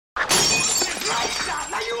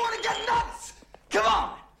Now you want to get nuts? Come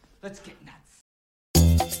on, let's get nuts.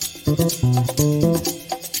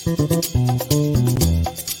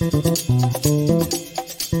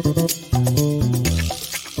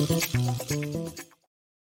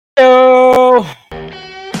 Hello.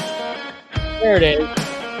 There it is.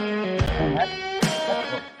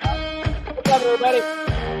 What's up, everybody?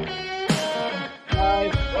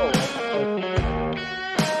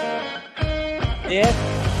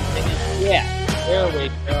 Yeah. There we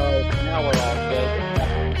go. Now we're all good.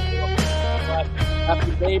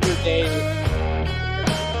 Happy Labor Day.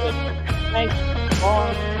 Nice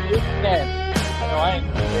long weekend. I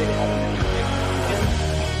enjoyed it.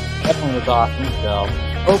 Definitely was awesome. So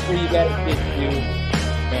hopefully you guys did too.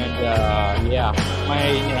 And yeah,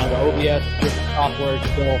 the OBS software is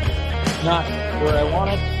still not where I want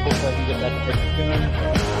it. Hopefully I can get that fixed soon.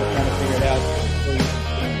 We're trying to figure it out.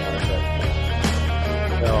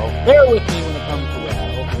 So bear with me when it comes to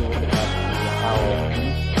that. Hopefully we'll get back to how it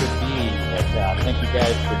should be. But thank you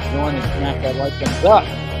guys for joining. Smack that like thumbs up.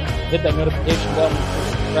 Hit that notification button.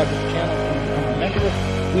 Subscribe to the channel. And remember to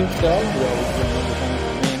do so. We always do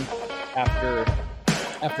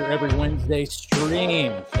after every Wednesday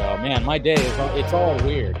stream. So man, my day it's all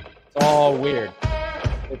weird. It's all weird.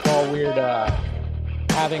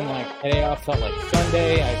 Having like today off felt like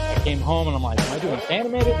Sunday. I came home and I'm like, am I doing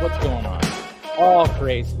animated? What's going on? All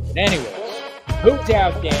crazy. But anyways, who's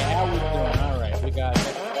out there? How we doing? All right, we got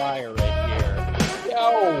that flyer right here.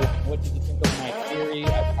 Yo, what did you think of my theory? I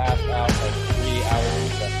passed out like 3 hours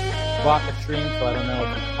into vodka stream, so I don't know if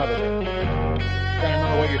you covered it. I'm trying to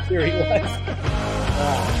remember what your theory was. You're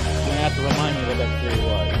gonna have to remind me what that theory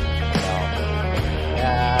was. So,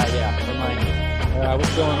 yeah, remind me.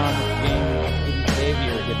 What's going on with the game? Dave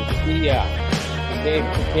here. Good to see ya. Dave,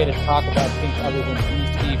 it's okay to talk about things other than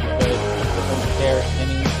DC because I don't care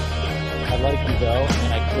any. I like you though,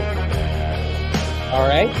 and I could. All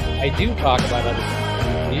right, I do talk about other things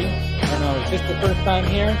than DC. I don't know, is this the first time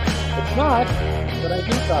here? It's not, but I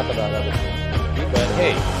do talk about other things than DC. But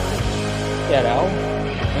hey, get out.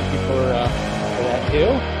 Thank you for that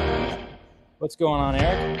too. What's going on,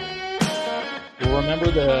 Eric? You'll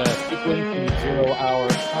remember the sequence in the 0 Hour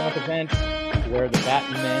comic event where the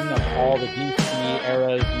Batmen of all the DC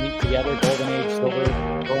eras meet together. Golden Age, Silver,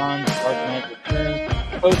 Bronze, Dark Knight Returns.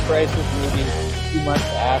 Post-crisis, maybe too much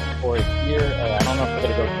to ask for a year. I don't know if we're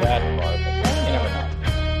going to go that far, but you never know.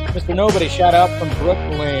 Mr. Nobody, shout out from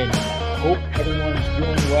Brooklyn. Hope everyone's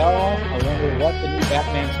doing well. I wonder what the new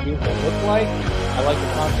Batman suit will look like. I like the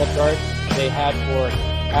concept art they had for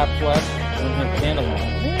Affleck in his standalone.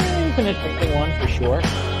 It's an interesting one for sure.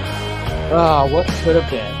 What could have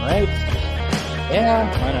been, right? Yeah,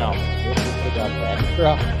 I know. We could have got that.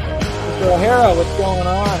 Mr. O'Hara, what's going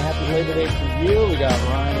on? Happy Labor Day to you. We got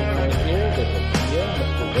Ryan right here. Good to see you.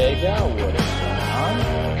 Mr. Vega, what is going on?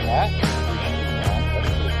 Pat,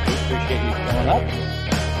 appreciate you showing up.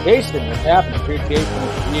 Jason, what's happening? Jason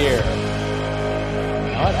is here.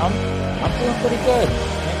 You know what? I'm feeling pretty good.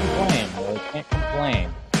 Can't complain.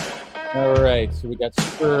 All right, so we got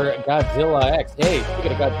Super Godzilla X. Hey,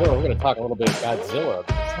 speaking of Godzilla, we're going to talk a little bit of Godzilla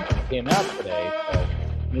because something came out today. So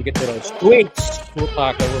when we get to those tweets, we'll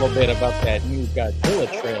talk a little bit about that new Godzilla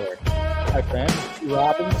trailer. Hi, friends. Two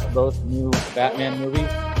Robins, both new Batman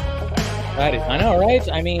movies. Excited. I know, right?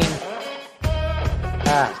 I mean,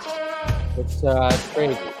 it's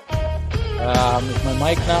crazy. Is my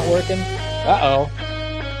mic not working? Uh-oh.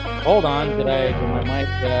 Hold on. Did my mic,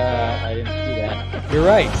 I didn't see that. You're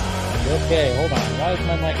right. Okay, hold on. Why is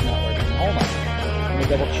my mic not working? Hold on. Let me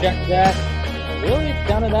double check that. Really? It's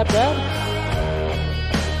sounding that bad?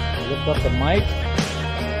 Lift up the mic.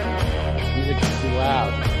 Music's too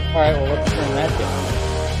loud. Alright, well, let's turn that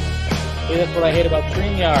down. See, that's what I hate about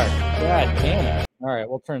StreamYard. God damn it. Alright,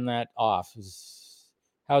 we'll turn that off.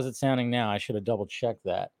 How's it sounding now? I should have double checked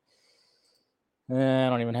that. I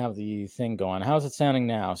don't even have the thing going. How's it sounding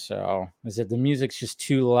now? So, is it the music's just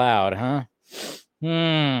too loud, huh?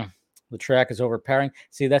 The track is overpowering.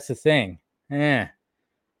 See, that's the thing.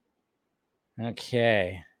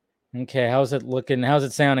 Okay. How's it looking? How's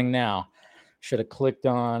it sounding now? Should have clicked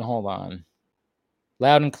on. Hold on.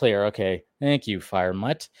 Loud and clear. Okay. Thank you, Fire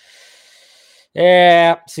Mutt.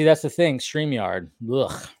 Yeah. See, that's the thing. StreamYard.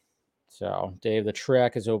 Ugh. So, Dave, the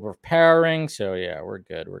track is overpowering. So, yeah, we're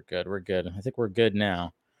good. I think we're good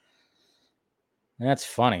now. That's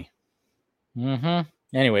funny.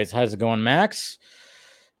 Anyways, how's it going, Max?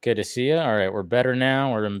 Good to see you. All right, we're better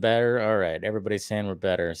now. We're better. All right, everybody's saying we're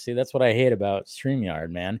better. See, that's what I hate about StreamYard,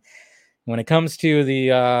 man. When it comes to the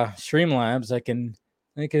Streamlabs, I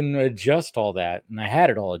can adjust all that, and I had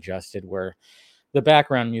it all adjusted where the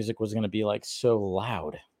background music was going to be like so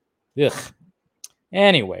loud. Ugh.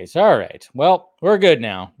 Anyways, all right. Well, we're good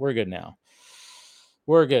now. We're good now.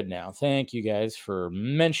 We're good now. Thank you guys for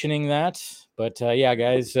mentioning that. But yeah,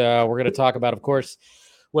 guys, we're going to talk about, of course,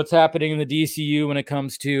 what's happening in the DCU when it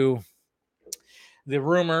comes to the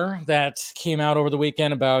rumor that came out over the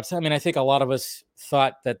weekend about, I mean, I think a lot of us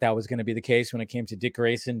thought that that was going to be the case when it came to Dick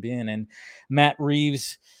Grayson being in Matt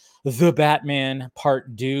Reeves' The Batman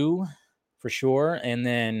Part 2 for sure. And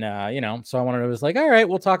then, so I wanted to was like, all right,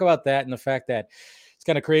 we'll talk about that and the fact that it's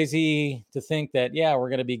kind of crazy to think that, yeah, we're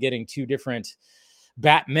going to be getting two different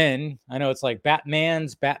Batmen. I know it's like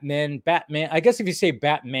Batman's, Batman. I guess if you say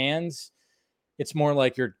Batman's, it's more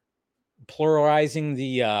like you're pluralizing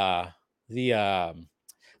the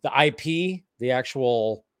IP, the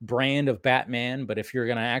actual brand of Batman. But if you're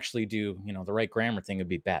going to actually do, the right grammar thing, it'd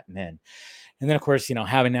be Batman. And then, of course,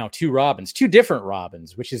 having now two Robins, two different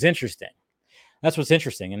Robins, which is interesting. That's what's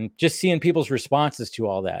interesting. And just seeing people's responses to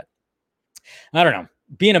all that. I don't know.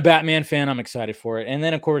 Being a Batman fan, I'm excited for it. And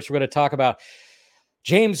then, of course, we're going to talk about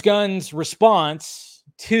James Gunn's response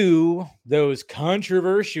to those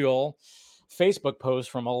controversial Facebook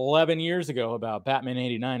posts from 11 years ago about Batman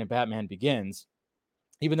 89 and Batman Begins.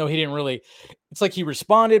 Even though he didn't really, it's like he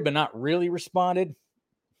responded, but not really responded.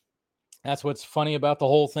 That's what's funny about the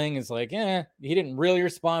whole thing is like, he didn't really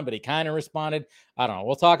respond, but he kind of responded. I don't know.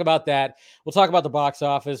 We'll talk about that. We'll talk about the box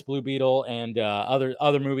office, Blue Beetle, and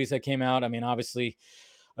other movies that came out. I mean, obviously,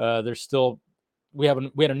 there's still we had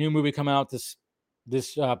a new movie come out this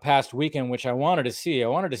past weekend, which I wanted to see. I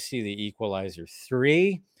wanted to see The Equalizer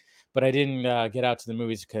 3, but I didn't get out to the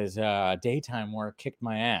movies because daytime work kicked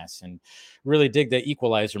my ass, and really dig the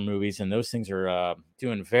Equalizer movies, and those things are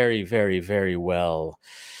doing very, very, very well.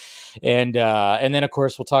 And then, of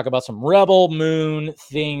course, we'll talk about some Rebel Moon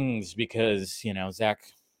things because, Zach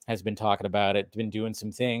has been talking about it, been doing some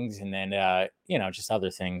things, and then, just other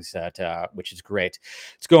things that, which is great.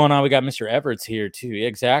 What's going on? We got Mr. Everett's here too.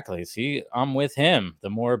 Exactly. See, I'm with him. The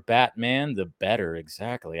more Batman, the better.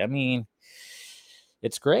 Exactly. I mean,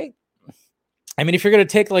 it's great. I mean, if you're going to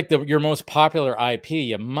take like your most popular IP,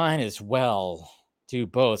 you might as well do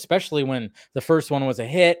both, especially when the first one was a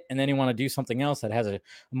hit and then you want to do something else that has a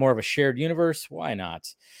more of a shared universe. Why not?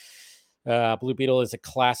 Blue Beetle is a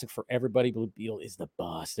classic for everybody. Blue Beetle is the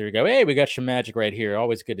boss. There you go. Hey, we got your magic right here.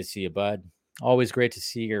 Always good to see you, bud. Always great to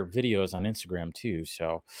see your videos on Instagram too.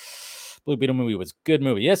 So Blue Beetle movie was a good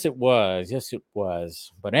movie. Yes, it was. Yes, it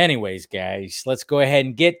was. But anyways, guys, let's go ahead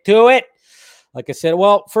and get to it. Like I said,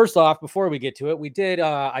 well, first off, before we get to it, we did.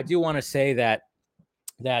 I do want to say that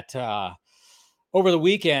over the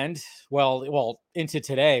weekend, well, into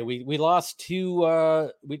today, we lost two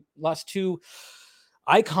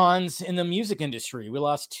icons in the music industry. We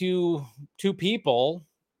lost two people,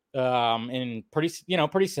 and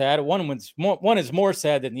pretty sad. One is more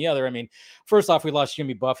sad than the other. I mean, first off, we lost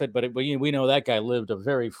Jimmy Buffett, but we know that guy lived a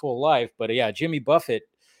very full life. But yeah, Jimmy Buffett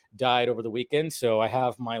died over the weekend. So I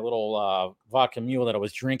have my little vodka mule that I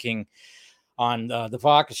was drinking on the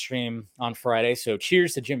vodka stream on Friday. So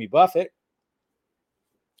cheers to Jimmy Buffett.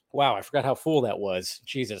 Wow, I forgot how full that was.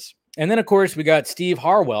 Jesus. And then, of course, we got Steve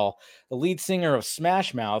Harwell, the lead singer of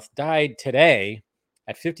Smash Mouth, died today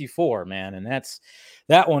at 54, man. And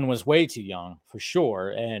that one was way too young for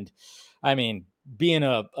sure. And I mean, being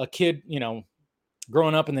a kid,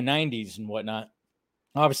 growing up in the 90s and whatnot,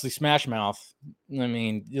 obviously Smash Mouth, I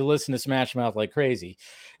mean, you listen to Smash Mouth like crazy.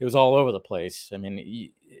 It was all over the place. I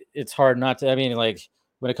mean, it's hard not to, I mean, like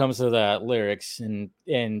when it comes to the lyrics and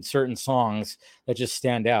certain songs that just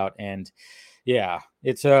stand out. And yeah,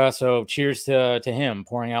 it's so cheers to him,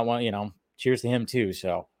 pouring out one, cheers to him too.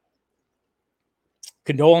 So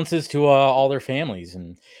condolences to all their families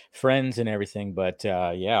and friends and everything. But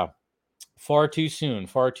yeah, far too soon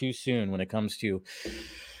when it comes to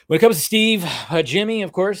Steve. Jimmy,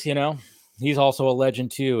 of course, he's also a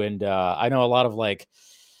legend too. And I know a lot of like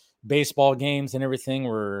baseball games and everything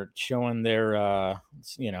were showing their,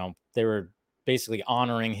 they were basically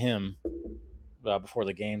honoring him before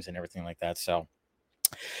the games and everything like that. So,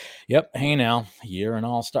 yep. Hey now, you're an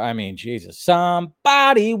all-star. I mean, Jesus,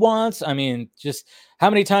 somebody wants, I mean, just how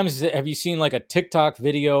many times have you seen like a TikTok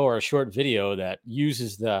video or a short video that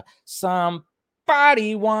uses the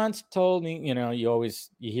somebody once told me, you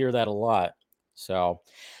hear that a lot. So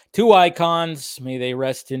two icons, may they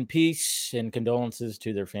rest in peace, and condolences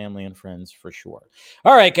to their family and friends for sure.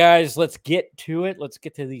 All right, guys, let's get to it. Let's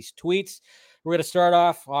get to these tweets. We're going to start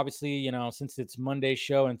off, obviously, since it's Monday's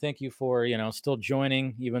show, and thank you for, still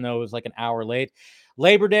joining, even though it was like an hour late.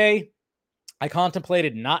 Labor Day, I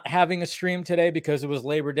contemplated not having a stream today because it was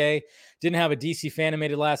Labor Day. Didn't have a DC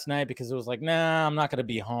Fanimated last night because it was like, nah, I'm not gonna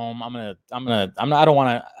be home. I don't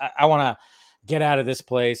want to. I want to get out of this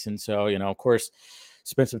place, and so of course,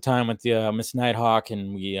 spent some time with the Miss Nighthawk,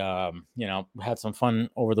 and we had some fun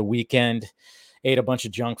over the weekend. Ate a bunch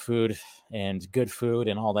of junk food and good food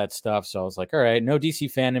and all that stuff. So I was like, all right, no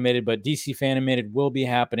DC Fanimated, but DC Fanimated will be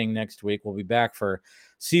happening next week. We'll be back for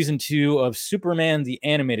season 2 of Superman the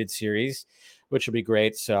Animated Series, which will be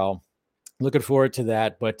great. So looking forward to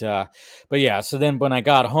that. But yeah, so then when I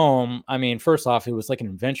got home, I mean, first off, it was like an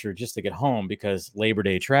adventure just to get home because Labor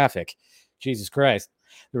Day traffic. Jesus Christ.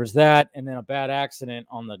 There was that, and then a bad accident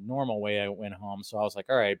on the normal way I went home. So I was like,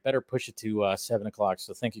 all right, better push it to 7 o'clock.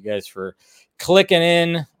 So thank you guys for clicking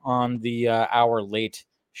in on the hour late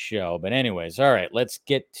show. But anyways, all right, let's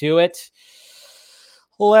get to it.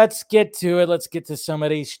 Let's get to some of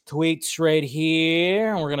these tweets right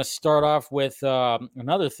here. We're going to start off with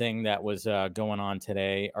another thing that was going on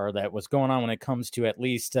today, or that was going on when it comes to at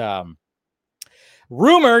least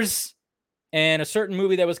rumors and a certain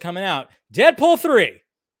movie that was coming out. Deadpool 3,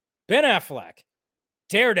 Ben Affleck,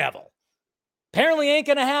 Daredevil. Apparently ain't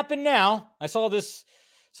going to happen now. I saw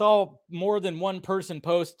more than one person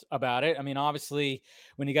post about it. I mean, obviously,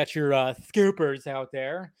 when you got your scoopers out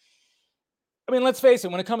there. I mean, let's face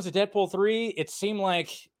it, when it comes to Deadpool 3, it seemed like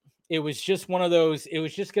it was just one of those, it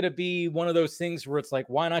was just going to be one of those things where it's like,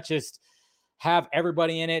 why not just have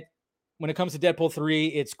everybody in it? When it comes to Deadpool 3,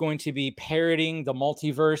 it's going to be parroting the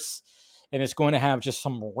multiverse, and it's going to have just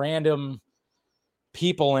some random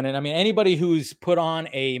people in it. I mean, anybody who's put on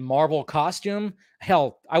a Marvel costume,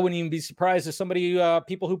 hell, I wouldn't even be surprised if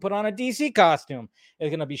people who put on a DC costume is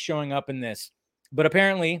going to be showing up in this. But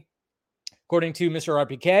apparently, according to Mr.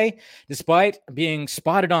 RPK, despite being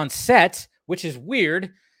spotted on set, which is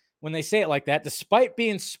weird when they say it like that, despite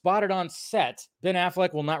being spotted on set, Ben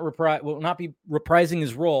Affleck will not be reprising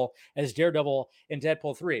his role as Daredevil in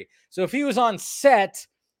Deadpool 3. So if he was on set,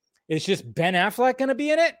 is just Ben Affleck going to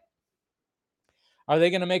be in it? Are they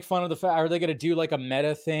going to make fun of the fact? Are they going to do like a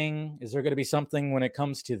meta thing? Is there going to be something when it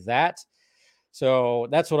comes to that? So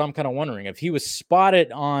that's what I'm kind of wondering. If he was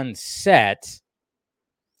spotted on set,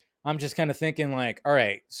 I'm just kind of thinking like, all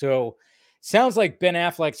right, so sounds like Ben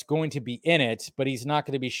Affleck's going to be in it, but he's not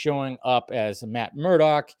going to be showing up as Matt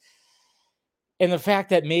Murdock. And the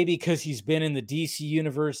fact that maybe because he's been in the DC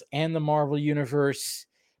universe and the Marvel universe,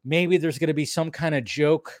 maybe there's going to be some kind of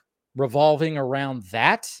joke revolving around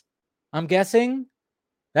that, I'm guessing.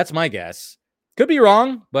 That's my guess. Could be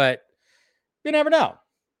wrong, but you never know.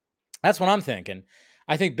 That's what I'm thinking.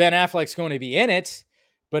 I think Ben Affleck's going to be in it,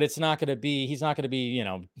 but he's not going to be,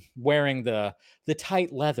 wearing the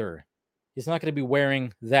tight leather. He's not going to be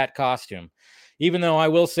wearing that costume. Even though I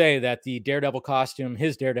will say that his Daredevil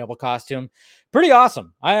costume, pretty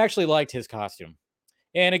awesome. I actually liked his costume.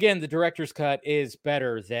 And again, the director's cut is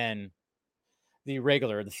better than the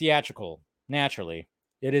theatrical. Naturally,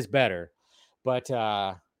 it is better. But,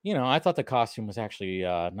 I thought the costume was actually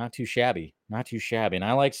not too shabby. And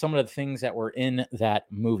I like some of the things that were in that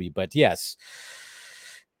movie. But yes,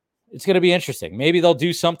 it's going to be interesting. Maybe they'll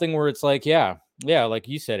do something where it's like, yeah, like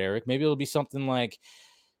you said, Eric, maybe it'll be something like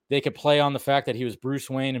they could play on the fact that he was Bruce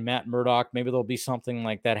Wayne and Matt Murdock. Maybe there'll be something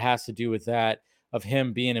like that has to do with that, of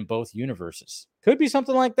him being in both universes. Could be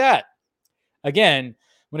something like that. Again,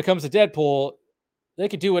 when it comes to Deadpool, they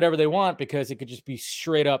could do whatever they want because it could just be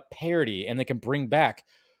straight up parody, and they can bring back,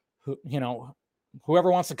 whoever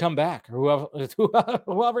wants to come back, or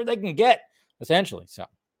whoever they can get, essentially. So,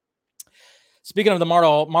 speaking of the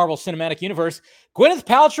Marvel Cinematic Universe, Gwyneth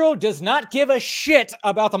Paltrow does not give a shit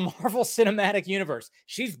about the Marvel Cinematic Universe.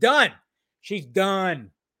 She's done. She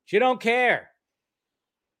don't care.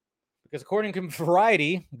 Because according to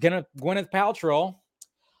Variety, Gwyneth Paltrow,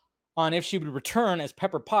 on if she would return as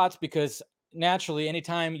Pepper Potts, because naturally,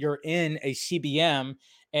 anytime you're in a CBM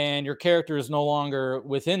and your character is no longer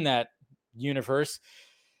within that universe,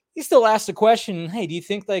 he still asks the question, hey, do you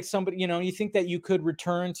think like somebody, you think that you could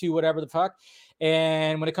return to whatever the fuck?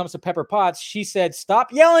 And when it comes to Pepper Potts, she said,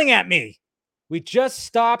 stop yelling at me. We just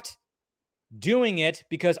stopped doing it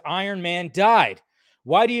because Iron Man died.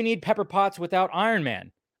 Why do you need Pepper Potts without Iron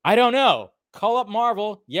Man? I don't know. Call up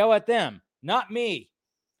Marvel, yell at them, not me.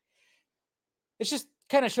 It's just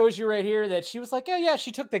kind of shows you right here that she was like, yeah,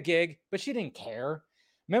 she took the gig, but she didn't care.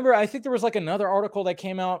 Remember, I think there was like another article that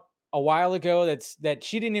came out a while ago that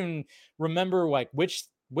she didn't even remember like which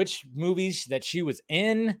movies that she was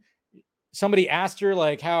in. Somebody asked her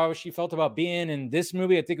like how she felt about being in this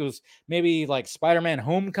movie. I think it was maybe like Spider-Man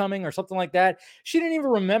Homecoming or something like that. She didn't even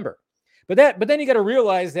remember. But then you got to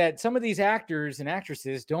realize that some of these actors and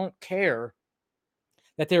actresses don't care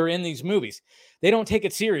that they were in these movies. They don't take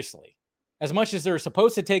it seriously as much as they're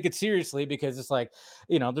supposed to take it seriously, because it's like,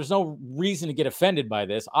 there's no reason to get offended by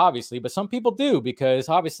this, obviously, but some people do, because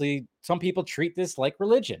obviously some people treat this like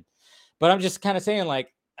religion. But I'm just kind of saying,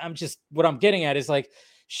 like, what I'm getting at is, like,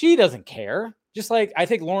 she doesn't care. Just like I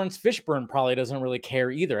think Lawrence Fishburne probably doesn't really care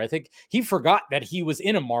either. I think he forgot that he was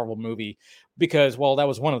in a Marvel movie because, well, that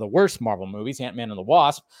was one of the worst Marvel movies, Ant-Man and the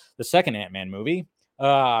Wasp, the second Ant-Man movie.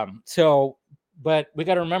 But we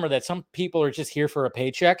got to remember that some people are just here for a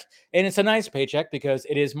paycheck, and it's a nice paycheck because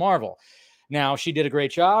it is Marvel. Now, she did a great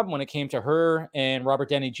job when it came to her and Robert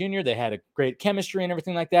Downey Jr. They had a great chemistry and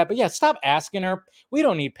everything like that. But yeah, stop asking her. We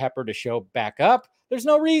don't need Pepper to show back up. There's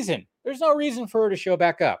no reason. There's no reason for her to show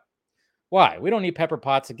back up. Why? We don't need Pepper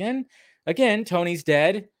Potts again. Again, Tony's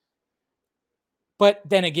dead. But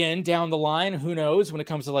then again, down the line, who knows, when it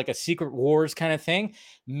comes to like a Secret Wars kind of thing,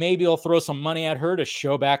 maybe I'll throw some money at her to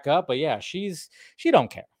show back up. But yeah, she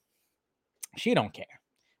don't care. She don't care,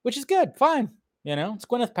 which is good. Fine. It's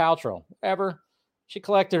Gwyneth Paltrow. Whatever. She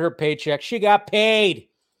collected her paycheck. She got paid.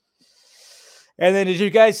 And then, did you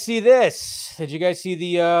guys see this? Did you guys see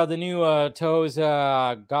the new Toe's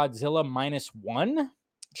Godzilla -1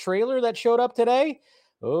 trailer that showed up today?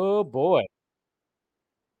 Oh boy.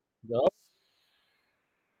 Yup.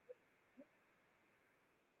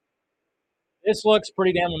 This looks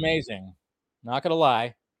pretty damn amazing. Not gonna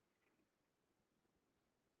lie.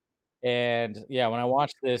 And yeah, when I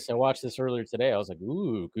watched this earlier today. I was like,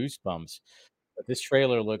 ooh, goosebumps. But this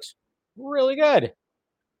trailer looks really good.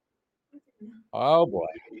 Oh boy.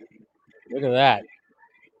 Look at that.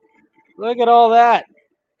 Look at all that.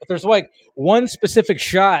 But there's like one specific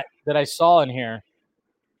shot that I saw in here.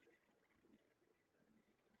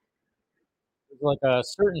 There's like a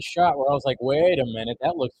certain shot where I was like, wait a minute,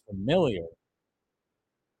 that looks familiar.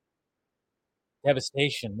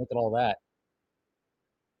 Devastation. Look at all that.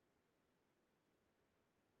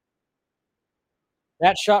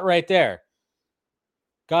 That shot right there.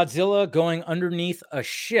 Godzilla going underneath a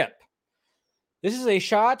ship. This is a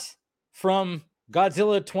shot from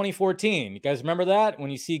Godzilla 2014. You guys remember that? When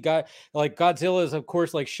you see Godzilla is, of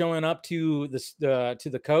course, like showing up to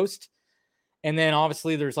the coast, and then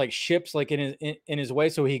obviously there's like ships like in his way,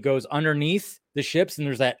 so he goes underneath the ships, and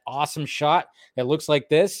there's that awesome shot that looks like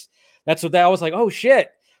this. That's what that was like. Oh shit!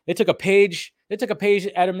 They took a page. They took a page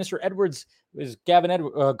out of Mr. Edwards. It was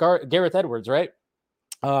Gareth Edwards, right?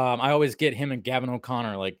 I always get him and Gavin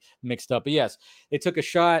O'Connor like mixed up. But yes, they took a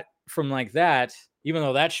shot from like that, even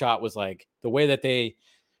though that shot was like the way that they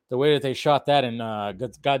shot that in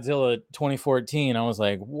Godzilla 2014. I was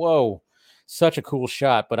like, whoa, such a cool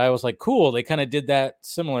shot. But I was like, cool, they kind of did that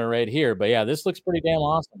similar right here. But yeah, this looks pretty damn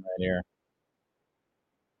awesome right here.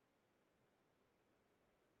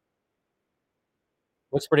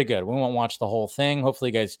 Looks pretty good. We won't watch the whole thing. Hopefully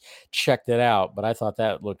you guys checked it out, but I thought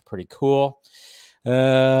that looked pretty cool.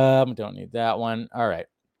 Don't need that one. All right.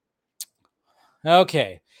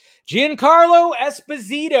 Okay. Giancarlo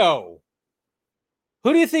Esposito.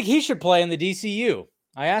 Who do you think he should play in the DCU?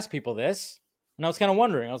 I asked people this, and I was kind of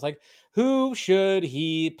wondering. I was like, who should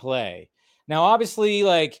he play? Now, obviously,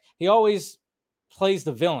 like, he always plays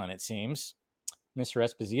the villain, it seems. Mr.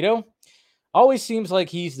 Esposito always seems like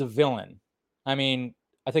he's the villain. I mean,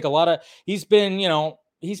 I think he's been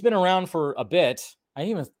around for a bit.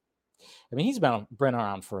 He's been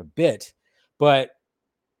around for a bit, but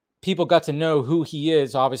people got to know who he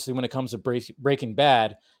is, obviously, when it comes to Breaking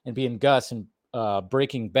Bad and being Gus and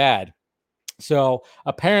Breaking Bad. So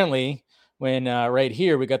apparently, when right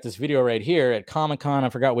here, we got this video right here at Comic-Con. I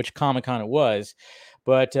forgot which Comic-Con it was,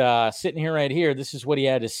 but sitting here right here, this is what he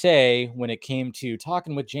had to say when it came to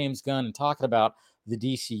talking with James Gunn and talking about the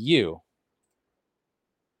DCU.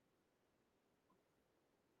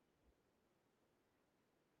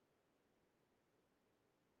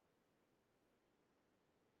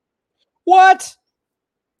 What?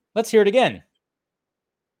 Let's hear it again.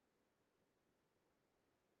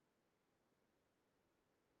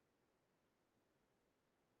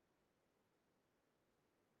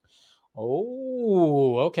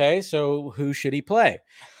 Oh, okay. So who should he play?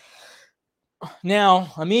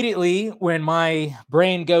 Now, immediately when my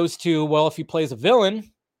brain goes to, well, if he plays a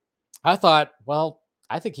villain, I thought, well,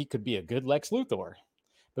 I think he could be a good Lex Luthor.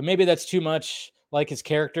 But maybe that's too much like his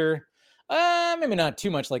character. Maybe not too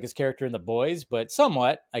much like his character in The Boys, but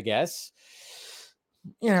somewhat, I guess.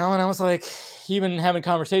 And I was like, even having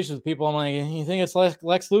conversations with people, I'm like, you think it's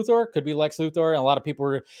Lex Luthor? Could be Lex Luthor. And a lot of people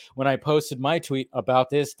were, when I posted my tweet about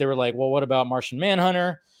this, they were like, well, what about Martian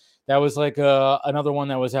Manhunter? That was like another one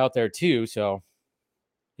that was out there too. So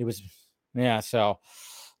it was, yeah. So,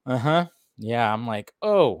 yeah. I'm like,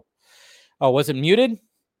 oh, was it muted?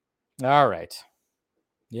 All right.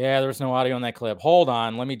 Yeah, there was no audio on that clip. Hold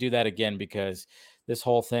on. Let me do that again because this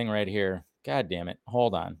whole thing right here. God damn it.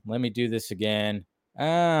 Hold on. Let me do this again.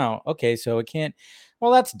 Oh, okay. So it can't.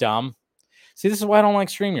 Well, that's dumb. See, this is why I don't like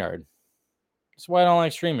StreamYard. This is why I don't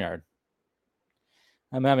like StreamYard.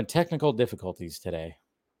 I'm having technical difficulties today.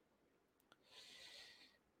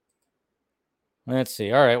 Let's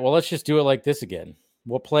see. All right. Well, let's just do it like this again.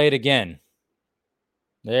 We'll play it again.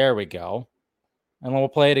 There we go. And we'll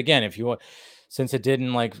play it again if you want, since it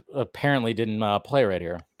didn't apparently didn't play right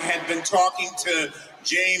here. I had been talking to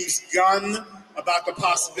James Gunn about the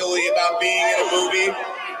possibility about being in a movie.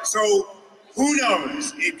 So who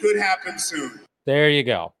knows? It could happen soon. There you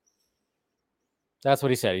go. That's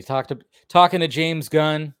what he said. He talking to James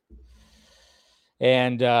Gunn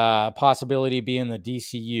and possibility being the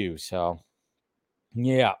DCU. So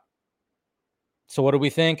yeah. So what are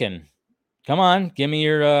we thinking? Come on, give me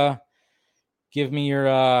your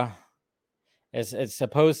as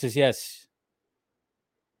opposed to yes.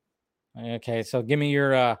 Okay, so give me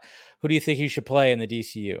your who do you think he should play in the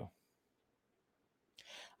DCU?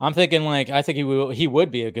 I'm thinking I think he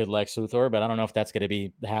would be a good Lex Luthor, but I don't know if that's going to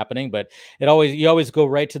be happening. But you always go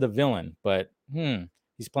right to the villain. But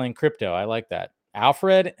he's playing Crypto. I like that.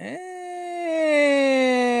 Alfred,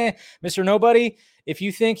 Mr. Nobody. If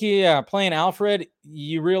you think playing Alfred,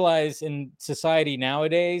 you realize in society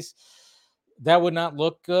nowadays that would not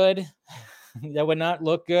look good. That would not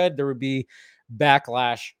look good. There would be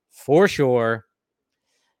backlash for sure.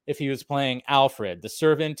 If he was playing Alfred, the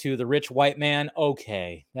servant to the rich white man,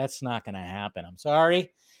 okay, that's not going to happen. I'm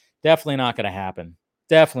sorry. Definitely not going to happen.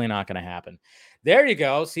 Definitely not going to happen. There you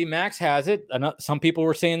go. See, Max has it. Some people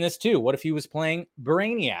were saying this too. What if he was playing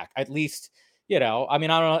Brainiac? At least, I mean,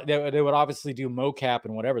 I don't know. They would obviously do mocap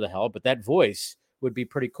and whatever the hell, but that voice would be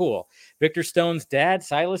pretty cool. Victor Stone's dad,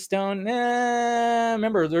 Silas Stone.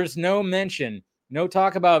 Remember, there's no mention, no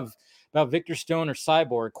talk about Victor Stone or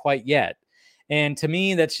Cyborg quite yet. And to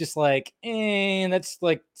me, that's just that's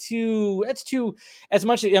too, as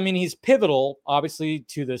much. I mean, he's pivotal, obviously,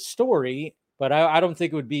 to the story, but I don't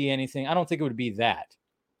think it would be anything. I don't think it would be that.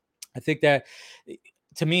 I think that,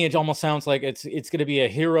 to me, it almost sounds like it's going to be a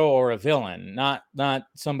hero or a villain, not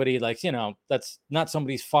somebody that's not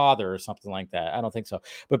somebody's father or something like that. I don't think so.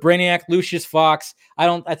 But Brainiac, Lucius Fox, I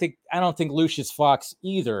don't think Lucius Fox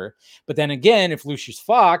either. But then again, if Lucius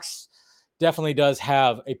Fox definitely does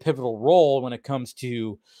have a pivotal role when it comes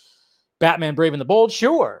to Batman Brave and the Bold,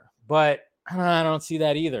 sure. But I don't see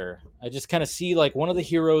that either. I just kind of see one of the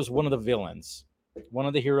heroes, one of the villains. One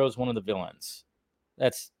of the heroes, one of the villains.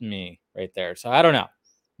 That's me right there. So I don't know.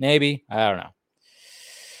 Maybe. I don't know.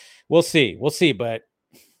 We'll see. We'll see. But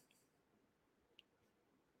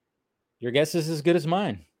your guess is as good as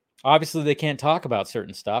mine. Obviously, they can't talk about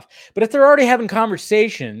certain stuff. But if they're already having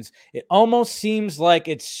conversations, it almost seems like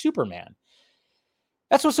it's Superman.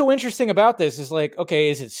 That's what's so interesting about this is okay,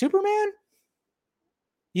 is it Superman?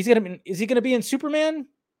 Is he gonna be in Superman?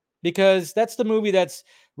 Because that's the movie that's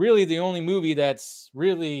really the only movie that's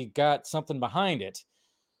really got something behind it.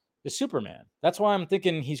 Is Superman. That's why I'm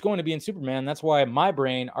thinking he's going to be in Superman. That's why my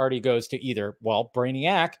brain already goes to either,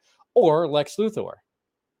 Brainiac or Lex Luthor.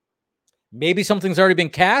 Maybe something's already been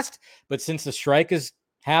cast, but since the strike is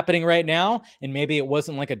happening right now, and maybe it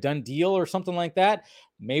wasn't a done deal or something like that,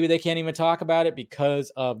 maybe they can't even talk about it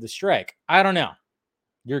because of the strike. I don't know.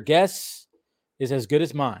 Your guess is as good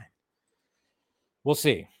as mine. We'll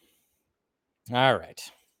see. All right.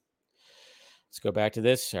 Let's go back to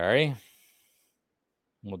this. Sorry.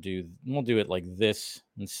 We'll do it like this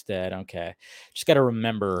instead. Okay. Just got to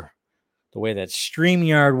remember the way that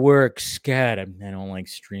StreamYard works. God, I don't like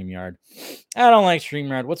StreamYard. I don't like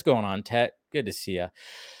StreamYard. What's going on, Tet? Good to see you.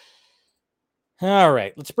 All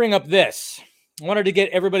right, let's bring up this. I wanted to get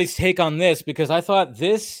everybody's take on this because I thought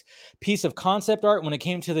this piece of concept art, when it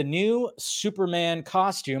came to the new Superman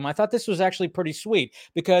costume, I thought this was actually pretty sweet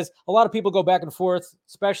because a lot of people go back and forth,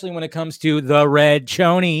 especially when it comes to the red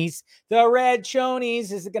chonies. The red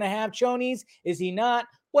chonies. Is it going to have chonies? Is he not?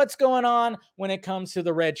 What's going on when it comes to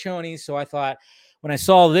the red chonies? So I thought when I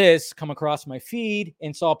saw this come across my feed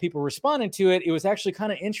and saw people responding to it, it was actually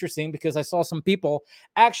kind of interesting because I saw some people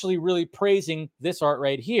actually really praising this art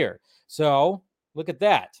right here. So look at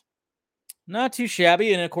that. Not too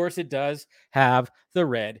shabby. And of course, it does have the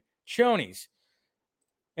red chonies.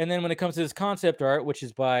 And then when it comes to this concept art, which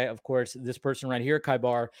is by, of course, this person right here,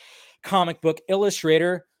 Kaibar, comic book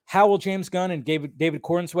illustrator, how will James Gunn and David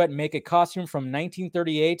Cornsweet make a costume from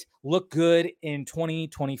 1938 look good in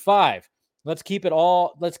 2025? Let's keep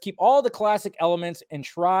all the classic elements and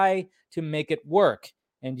try to make it work.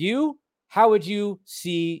 And you, how would you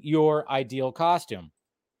see your ideal costume?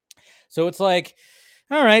 So it's like,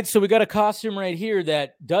 all right, so we got a costume right here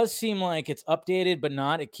that does seem like it's updated, but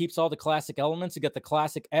not. It keeps all the classic elements. You got the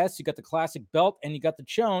classic S, you got the classic belt, and you got the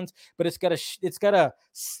chones, but it's got a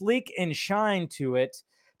sleek and shine to it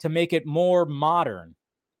to make it more modern.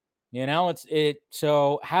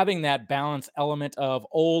 So having that balance element of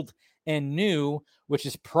old and new, which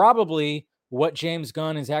is probably what James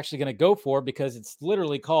Gunn is actually going to go for, because it's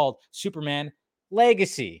literally called Superman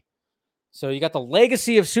Legacy. So you got the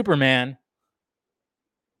legacy of Superman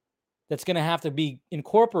that's going to have to be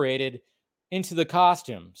incorporated into the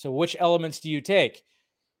costume. So which elements do you take?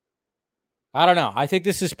 I don't know. I think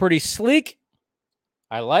this is pretty sleek.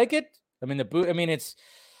 I like it. I mean, it's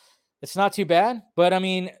not too bad, but I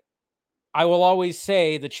mean, I will always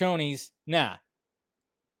say the chonies, nah.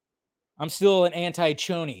 I'm still an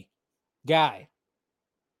anti-chony guy.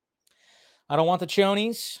 I don't want the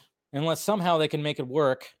chonies unless somehow they can make it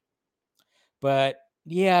work. But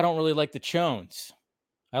yeah, I don't really like the chones.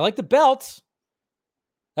 I like the belts.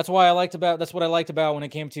 That's what I liked about when it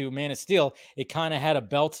came to Man of Steel. It kind of had a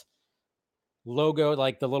belt logo,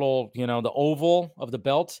 like the little, the oval of the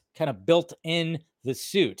belt kind of built in the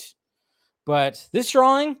suit. But this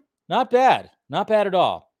drawing, not bad. Not bad at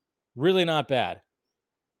all. Really not bad.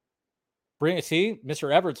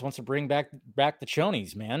 Mr. Everts wants to bring back the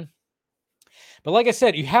chonies, man. But like I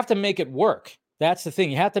said, you have to make it work. That's the thing.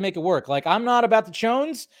 You have to make it work. Like, I'm not about the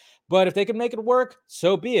chones, but if they can make it work,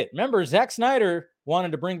 so be it. Remember, Zack Snyder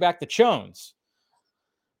wanted to bring back the chones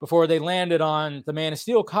before they landed on the Man of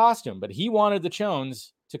Steel costume, but he wanted the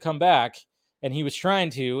chones to come back, and he was trying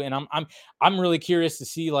to. And I'm really curious to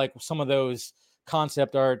see like some of those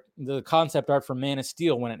concept art from Man of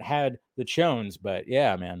Steel when it had the chones. But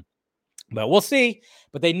yeah, man. But we'll see.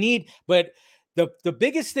 But the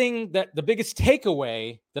biggest thing, the biggest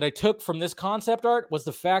takeaway that I took from this concept art was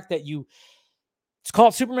the fact that it's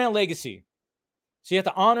called Superman Legacy. So you have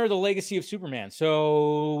to honor the legacy of Superman.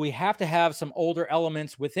 So we have to have some older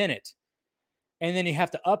elements within it. And then you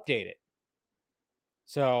have to update it.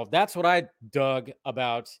 So that's what I dug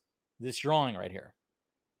about this drawing right here.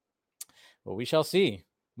 Well, we shall see.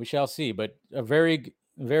 We shall see. But a very,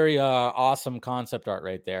 very awesome concept art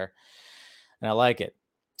right there. And I like it.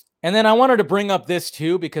 And then I wanted to bring up this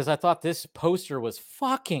too, because I thought this poster was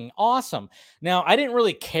fucking awesome. Now, I didn't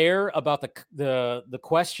really care about the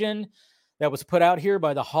question that was put out here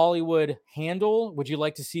by the Hollywood Handle. Would you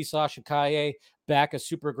like to see Sasha Calle back as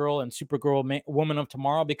Supergirl and Supergirl Woman of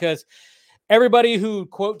Tomorrow? Because everybody who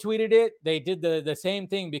quote tweeted it, they did the same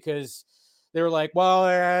thing, because they were like,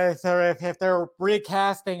 well, so if they're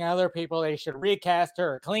recasting other people, they should recast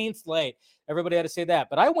her. Clean slate. Everybody had to say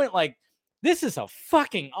that. But I went like, this is a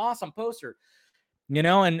fucking awesome poster,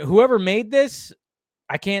 and whoever made this,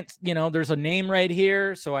 I can't, there's a name right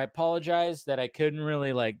here. So I apologize that I couldn't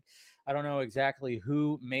really I don't know exactly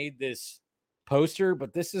who made this poster,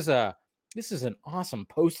 but this is an awesome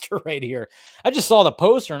poster right here. I just saw the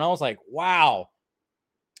poster and I was like, wow,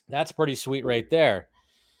 that's pretty sweet right there.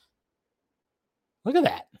 Look at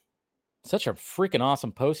that. Such a freaking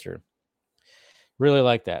awesome poster. Really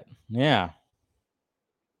like that. Yeah.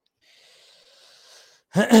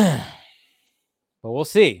 But we'll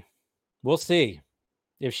see. We'll see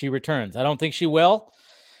if she returns. I don't think she will.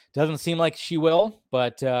 Doesn't seem like she will,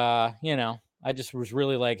 but I just was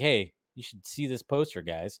really like, hey, you should see this poster,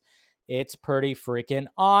 guys. It's pretty freaking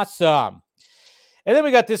awesome. And then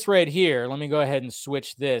we got this right here. Let me go ahead and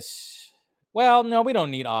switch this. Well, no, we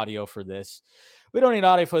don't need audio for this. We don't need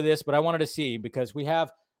audio for this, but I wanted to see, because we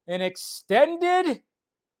have an extended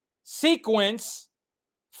sequence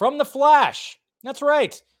from The Flash. That's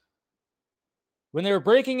right. When they were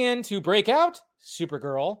breaking in to break out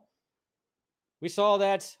Supergirl, we saw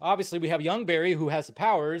that obviously we have young Barry, who has the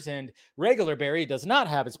powers, and regular Barry does not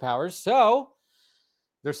have his powers. So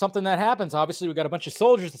there's something that happens. Obviously, we got a bunch of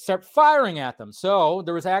soldiers that start firing at them. So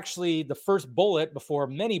there was actually the first bullet before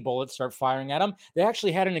many bullets start firing at them. They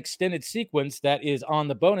actually had an extended sequence that is on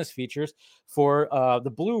the bonus features for the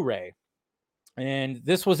Blu-ray. And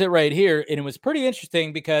this was it right here. And it was pretty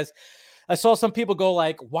interesting, because I saw some people go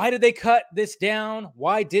like, why did they cut this down?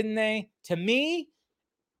 Why didn't they? To me,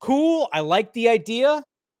 cool. I like the idea.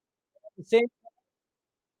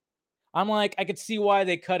 I'm like, I could see why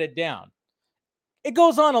they cut it down. It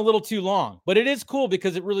goes on a little too long, but it is cool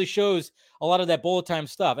because it really shows a lot of that bullet time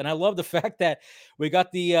stuff. And I love the fact that we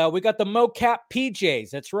got the mocap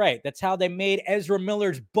PJs. That's right. That's how they made Ezra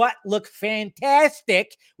Miller's butt look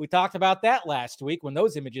fantastic. We talked about that last week when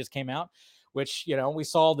those images came out, which, we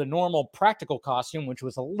saw the normal practical costume, which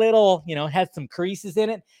was a little, had some creases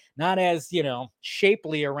in it, not as,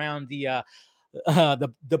 shapely around the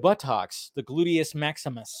the buttocks, the gluteus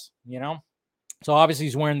maximus, you know? So obviously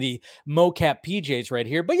he's wearing the mocap PJs right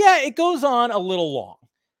here. But yeah, it goes on a little long.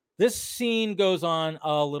 This scene goes on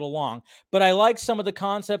a little long, but I like some of the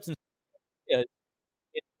concepts and trying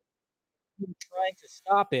to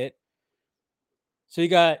stop it. So you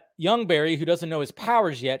got Young Barry, who doesn't know his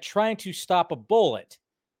powers yet, trying to stop a bullet.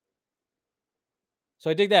 So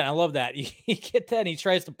I dig that. I love that. You get that, and he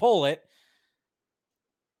tries to pull it.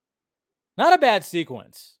 Not a bad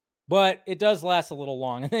sequence, but it does last a little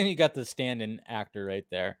long. And then you got the stand-in actor right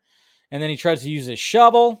there. And then he tries to use his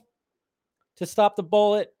shovel to stop the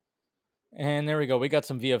bullet. And there we go. We got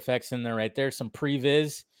some VFX in there right there. Some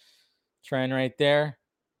previs trying right there.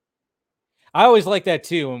 I always like that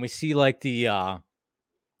too when we see like the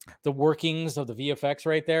workings of the VFX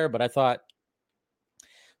right there. But I thought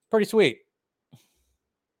pretty sweet.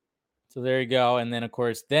 So there you go. And then of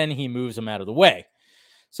course, then he moves him out of the way.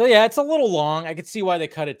 So yeah, it's a little long. I could see why they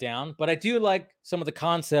cut it down, but I do like some of the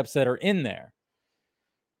concepts that are in there.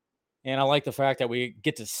 And I like the fact that we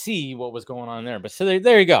get to see what was going on there. But so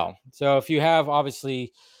there you go. So if you have,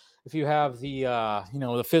 obviously, if you have the,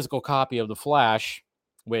 the physical copy of The Flash,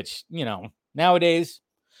 which, nowadays,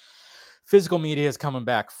 physical media is coming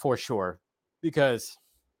back for sure because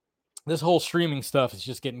this whole streaming stuff is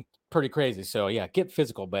just getting pretty crazy. So yeah, get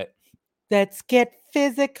physical, but let's get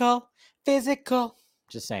physical.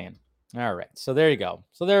 Just saying. All right. So there you go.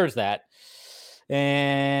 So there's that.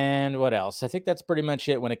 And what else? I think that's pretty much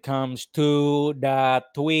it when it comes to the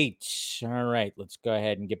tweets. All right, let's go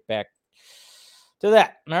ahead and get back to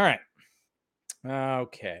that. All right.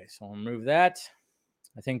 Okay, so I'll remove that.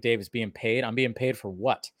 I think Dave is being paid. I'm being paid for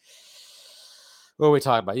what? What are we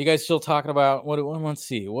talking about? You guys still talking about what? Let's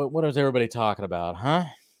see. What is everybody talking about, huh?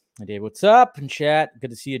 Hey, Dave, what's up? In chat, good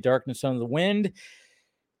to see you. Darkness Under the Wind.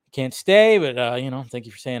 Can't stay, but thank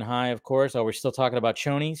you for saying hi, of course. Oh, we're still talking about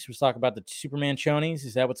chonies. We're talking about the Superman chonies.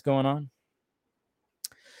 Is that what's going on?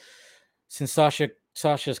 Since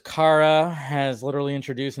Sasha's Kara has literally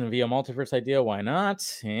introduced an via multiverse idea, why not?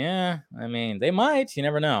 Yeah, I mean, they might. You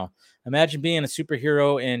never know. Imagine being a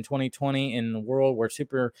superhero in 2020 in a world where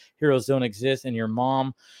superheroes don't exist and your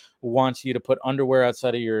mom wants you to put underwear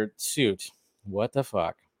outside of your suit. What the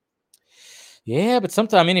fuck? Yeah, but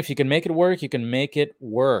sometimes, I mean, if you can make it work, you can make it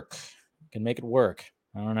work. You can make it work.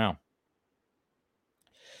 I don't know.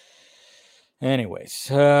 Anyways,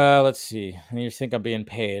 let's see. You think I'm being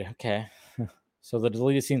paid. Okay. So the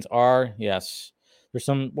deleted scenes are, yes. There's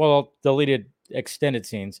some, deleted extended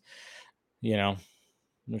scenes. There's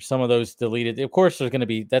some of those deleted. Of course, there's going to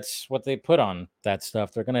be, that's what they put on that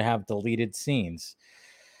stuff. They're going to have deleted scenes.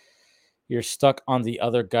 You're stuck on the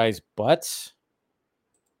other guy's butt.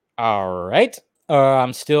 All right.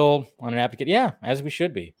 I'm still on an advocate. Yeah, as we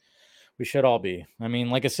should be. We should all be. I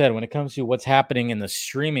mean, like I said, when it comes to what's happening in the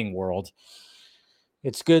streaming world,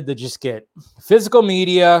 it's good to just get physical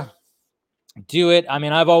media, do it. I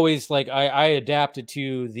mean, I've always I adapted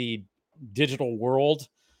to the digital world,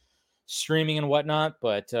 streaming and whatnot.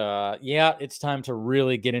 But yeah, it's time to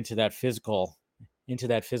really get into that physical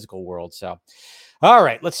world. So, all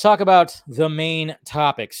right, let's talk about the main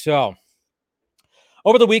topic. So,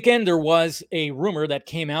 over the weekend, there was a rumor that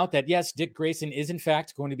came out that, yes, Dick Grayson is, in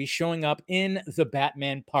fact, going to be showing up in the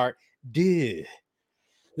Batman Part 2.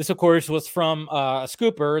 This, of course, was from a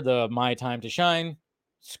scooper, the My Time to Shine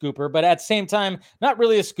scooper, but at the same time, not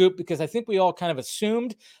really a scoop because I think we all kind of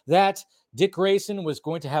assumed that Dick Grayson was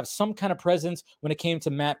going to have some kind of presence when it came to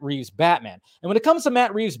Matt Reeves' Batman. And when it comes to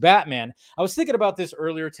Matt Reeves' Batman, I was thinking about this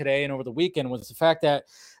earlier today and over the weekend, was the fact that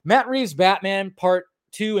Matt Reeves' Batman Part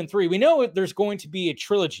 2 and 3, we know there's going to be a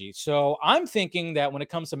trilogy. So I'm thinking that when it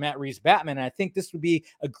comes to Matt Reeves' Batman, I think this would be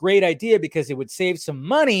a great idea because it would save some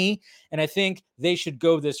money. And I think they should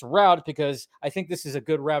go this route because I think this is a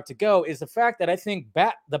good route to go, is the fact that I think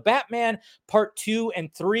the Batman Part 2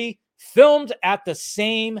 and 3 filmed at the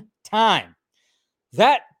same time.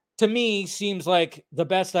 That to me seems like the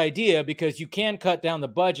best idea because you can cut down the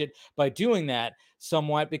budget by doing that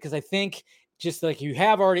somewhat, because I think just like you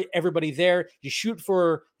have already everybody there, you shoot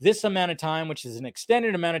for this amount of time, which is an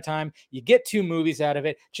extended amount of time. You get 2 movies out of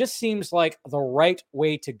it. Just seems like the right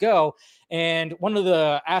way to go. And one of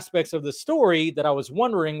the aspects of the story that I was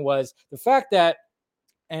wondering was the fact that,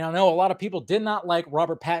 and I know a lot of people did not like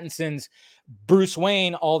Robert Pattinson's Bruce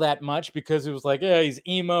Wayne all that much because it was like, yeah, he's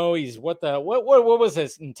emo. He's what was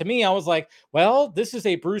this? And to me, I was like, well, this is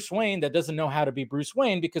a Bruce Wayne that doesn't know how to be Bruce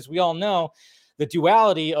Wayne, because we all know the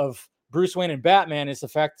duality of Bruce Wayne and Batman is the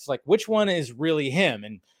fact it's like, which one is really him?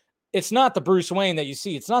 And it's not the Bruce Wayne that you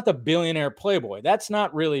see. It's not the billionaire playboy. That's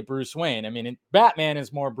not really Bruce Wayne. I mean, Batman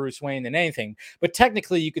is more Bruce Wayne than anything. But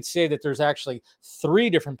technically, you could say that there's actually 3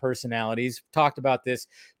 different personalities. Talked about this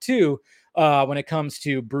too when it comes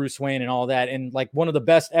to Bruce Wayne and all that. And like one of the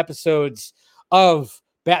best episodes of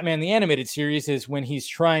Batman the Animated Series is when he's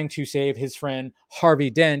trying to save his friend Harvey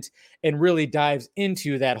Dent and really dives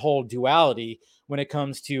into that whole duality when it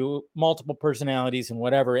comes to multiple personalities and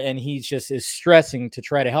whatever. And he just is stressing to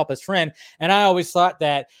try to help his friend. And I always thought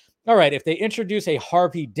that, all right, if they introduce a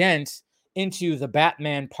Harvey Dent into the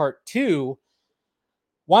Batman Part 2,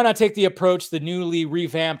 why not take the approach, the newly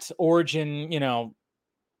revamped origin,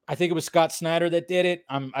 I think it was Scott Snyder that did it.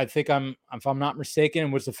 If I'm not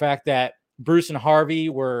mistaken, was the fact that Bruce and Harvey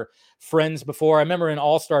were friends before. I remember in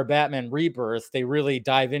All-Star Batman Rebirth, they really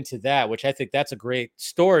dive into that, which I think that's a great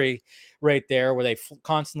story right there, where they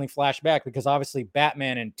constantly flash back, because obviously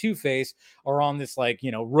Batman and Two-Face are on this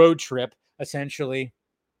road trip, essentially,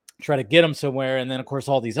 try to get him somewhere. And then of course,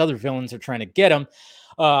 all these other villains are trying to get him.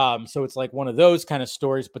 So it's like one of those kind of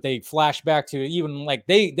stories, but they flash back to even like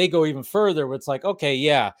they go even further where it's like, okay,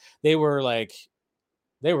 yeah, they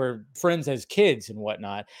were friends as kids and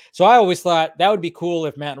whatnot. So I always thought that would be cool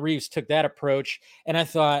if Matt Reeves took that approach. And I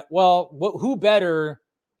thought, well, who better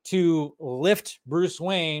to lift Bruce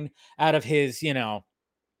Wayne out of his,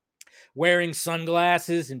 wearing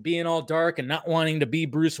sunglasses and being all dark and not wanting to be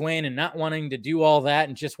Bruce Wayne and not wanting to do all that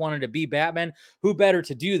and just wanting to be Batman? Who better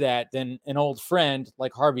to do that than an old friend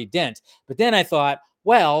like Harvey Dent? But then I thought,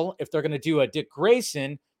 well, if they're going to do a Dick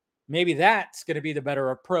Grayson, maybe that's going to be the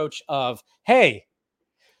better approach of, hey,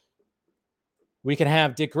 we can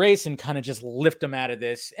have Dick Grayson kind of just lift him out of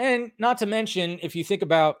this. And not to mention, if you think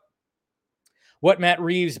about what Matt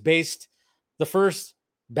Reeves based the first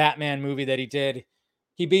Batman movie that he did,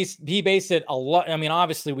 he based it a lot. I mean,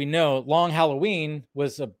 obviously we know Long Halloween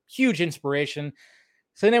was a huge inspiration.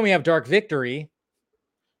 So then we have Dark Victory.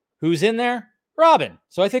 Who's in there? Robin.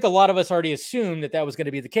 So I think a lot of us already assumed that was going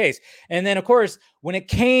to be the case. And then, of course, when it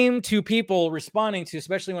came to people responding to,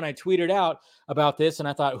 especially when I tweeted out about this and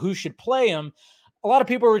I thought who should play him, a lot of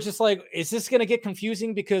people were just like, is this going to get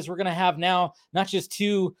confusing? Because we're going to have now not just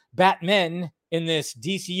 2 Batmen in this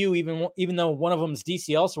DCU, even though one of them is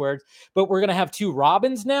DC elsewhere, but we're going to have 2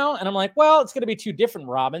 Robins now. And I'm like, well, it's going to be 2 different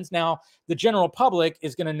Robins. Now, the general public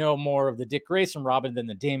is going to know more of the Dick Grayson Robin than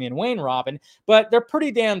the Damian Wayne Robin, but they're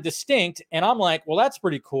pretty damn distinct. And I'm like, well, that's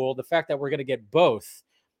pretty cool, the fact that we're going to get both.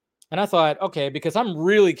 And I thought, okay, because I'm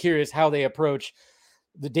really curious how they approach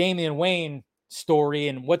the Damian Wayne story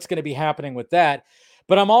and what's going to be happening with that.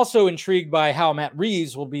 But I'm also intrigued by how Matt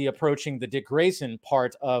Reeves will be approaching the Dick Grayson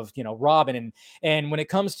part of, Robin. And when it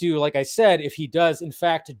comes to, like I said, if he does in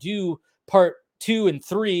fact do part 2 and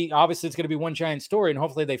 3, obviously it's going to be one giant story, and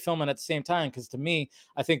hopefully they film it at the same time, because to me,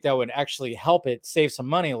 I think that would actually help it save some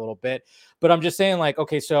money a little bit. But I'm just saying, like,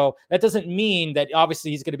 okay, so that doesn't mean that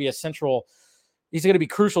obviously he's going to be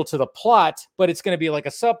crucial to the plot, but it's going to be like a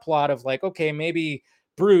subplot of like, okay, maybe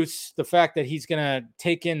Bruce, the fact that he's going to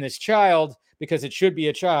take in this child, because it should be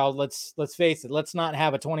a child. Let's face it. Let's not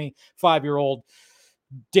have a 25-year-old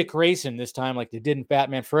Dick Grayson this time, like they did in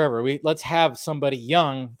Batman Forever. Let's have somebody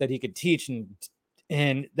young that he could teach,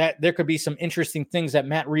 and that there could be some interesting things that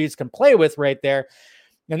Matt Reeves can play with right there.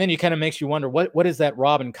 And then you kind of makes you wonder, what is that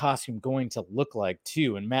Robin costume going to look like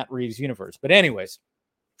too in Matt Reeves' universe? But anyways,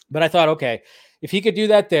 I thought, okay, if he could do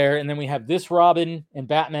that there, and then we have this Robin and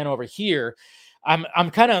Batman over here,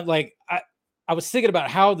 I'm kind of like, I was thinking about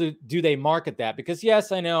how do they market that? Because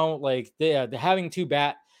yes, I know like the having 2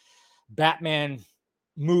 Batman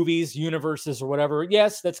movies, universes or whatever.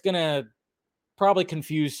 Yes, that's going to probably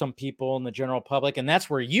confuse some people in the general public. And that's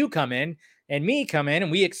where you come in and me come in,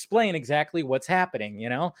 and we explain exactly what's happening.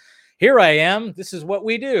 Here I am. This is what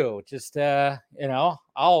we do. Just,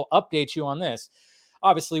 I'll update you on this.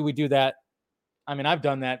 Obviously we do that. I mean, I've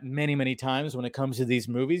done that many, many times when it comes to these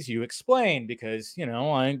movies. You explain because,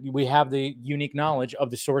 we have the unique knowledge of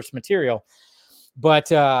the source material. But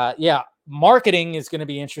yeah, marketing is going to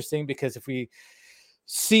be interesting, because if we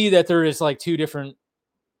see that there is like 2 different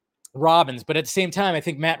Robins, but at the same time, I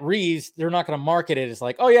think Matt Reeves, they're not going to market it as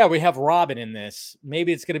like, oh yeah, we have Robin in this.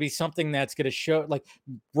 Maybe it's going to be something that's going to show like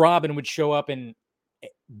Robin would show up in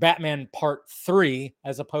Batman Part 3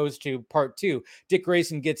 as opposed to Part 2. Dick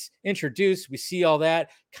Grayson gets introduced. We see all that,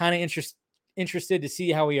 kind of interested to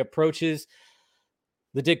see how he approaches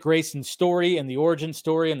the Dick Grayson story and the origin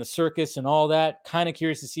story and the circus and all that. Kind of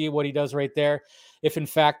curious to see what he does right there. If in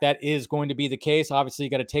fact that is going to be the case, obviously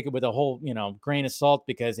you got to take it with a whole, grain of salt,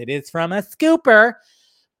 because it is from a scooper.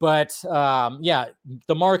 But yeah,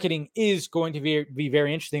 the marketing is going to be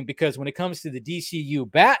very interesting, because when it comes to the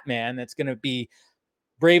DCU Batman, that's going to be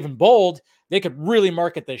brave and bold, they could really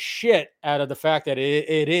market the shit out of the fact that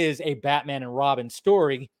it is a Batman and Robin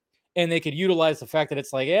story. And they could utilize the fact that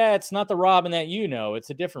it's like, yeah, it's not the Robin that you know. It's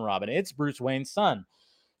a different Robin. It's Bruce Wayne's son.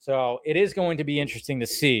 So it is going to be interesting to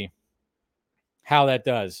see how that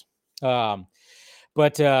does.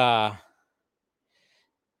 But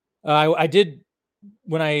I did,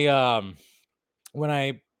 when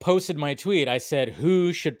I posted my tweet, I said,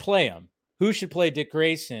 who should play him? Who should play Dick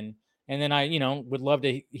Grayson? And then I, would love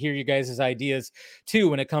to hear you guys' ideas too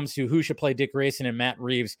when it comes to who should play Dick Grayson and Matt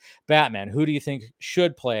Reeves' Batman. Who do you think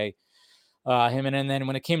should play him? And then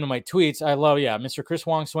when it came to my tweets, I love, Mr. Chris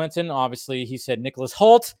Wong Swenson. Obviously, he said Nicholas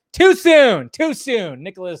Hoult. Too soon.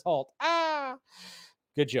 Nicholas Hoult.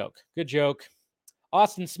 Good joke.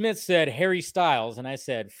 Austin Smith said Harry Styles, and I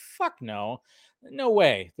said, fuck no. No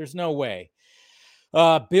way. There's no way.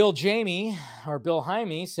 Bill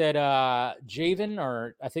Jaime said Javen,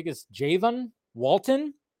 or I think it's Javon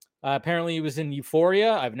Walton. Apparently he was in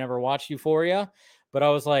Euphoria. I've never watched Euphoria, but I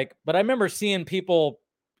was like, but I remember seeing people,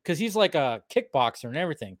 because he's like a kickboxer and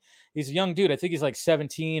everything. He's a young dude. I think he's like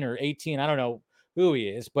 17 or 18. I don't know who he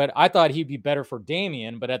is, but I thought he'd be better for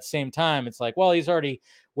Damian. But at the same time, it's like, well, he's already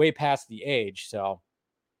way past the age. So,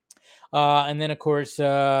 and then of course,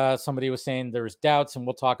 somebody was saying there's doubts, and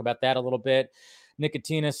we'll talk about that a little bit.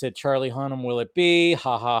 Nicotina said Charlie Hunnam, will it be?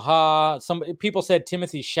 Ha ha ha. Some people said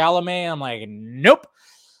Timothy Chalamet. I'm like, nope.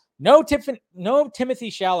 No Timothy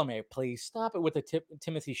Chalamet. Please stop it with the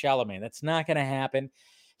Timothy Chalamet. That's not going to happen.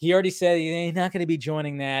 He already said he's not going to be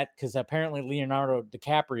joining that, because apparently Leonardo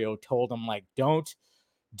DiCaprio told him, like, don't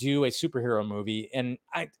do a superhero movie. And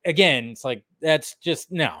it's like, that's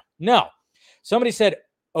just no. Somebody said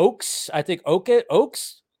Oaks. I think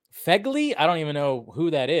Oaks Fegley. I don't even know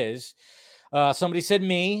who that is. Somebody said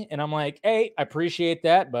me, and I'm like, hey, I appreciate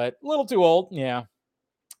that, but a little too old. Yeah.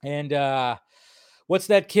 And what's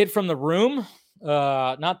that kid from The Room?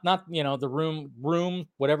 Not The Room,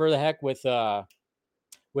 whatever the heck, with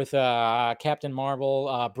Captain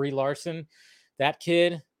Marvel, Brie Larson. That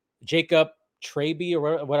kid, Jacob Traby,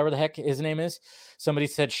 or whatever the heck his name is. Somebody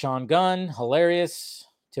said Sean Gunn, hilarious.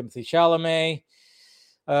 Timothy Chalamet.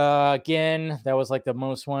 Again, that was like the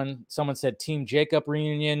most one. Someone said Team Jacob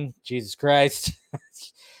reunion. Jesus Christ.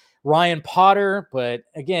 Ryan Potter, but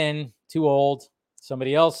again, too old.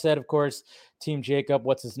 Somebody else said, of course, Team Jacob,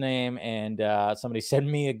 what's his name? And somebody said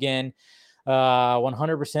me again.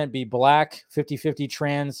 100% be black, 50-50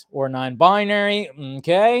 trans, or non-binary.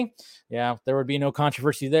 Okay. Yeah, there would be no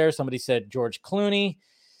controversy there. Somebody said George Clooney.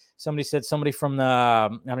 Somebody said somebody from the, I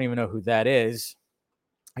don't even know who that is.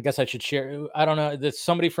 I guess I should share. I don't know. There's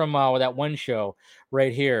somebody from that one show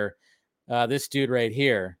right here. This dude right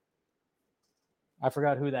here. I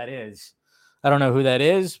forgot who that is. I don't know who that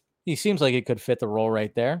is. He seems like he could fit the role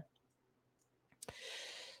right there.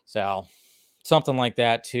 So something like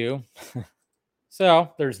that too.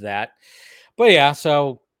 So there's that. But yeah,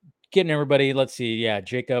 so getting everybody, let's see. Yeah,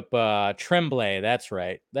 Jacob Tremblay. That's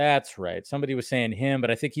right. Somebody was saying him,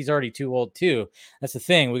 but I think he's already too old too. That's the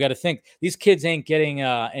thing. We got to think these kids ain't getting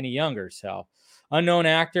any younger. So unknown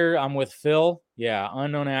actor, I'm with Phil. Yeah,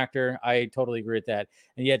 unknown actor. I totally agree with that.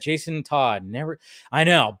 And yet Jason Todd, never. I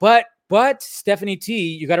know, but Stephanie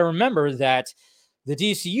T, you got to remember that the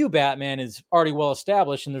DCU Batman is already well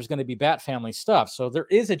established, and there's going to be Bat Family stuff. So there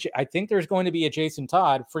is I think there's going to be a Jason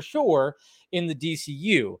Todd for sure in the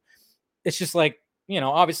DCU. It's just like,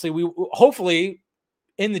 obviously hopefully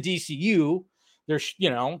in the DCU, there's,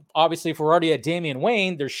 obviously if we're already at Damian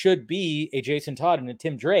Wayne, there should be a Jason Todd and a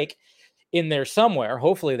Tim Drake in there somewhere.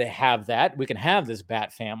 Hopefully they have that. We can have this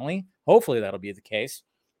Bat Family. Hopefully that'll be the case.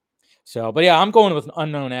 So, but yeah, I'm going with an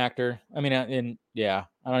unknown actor. I mean, I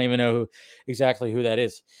don't even know exactly who that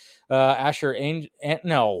is. Asher Angel,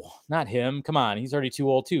 no, not him. Come on, he's already too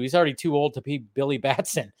old too. He's already too old to be Billy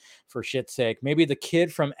Batson, for shit's sake. Maybe the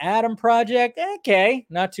kid from Adam Project. Okay,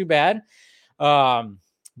 not too bad.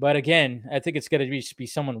 But again, I think it's going to be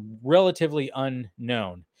someone relatively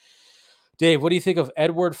unknown. Dave, what do you think of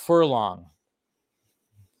Edward Furlong?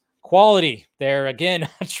 Quality there again,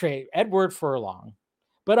 Trey. Edward Furlong.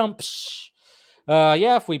 But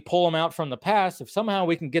yeah, if we pull him out from the past, if somehow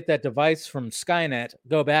we can get that device from Skynet,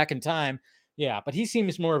 go back in time, yeah. But he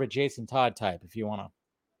seems more of a Jason Todd type, if you want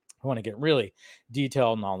to get really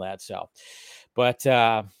detailed and all that. So, but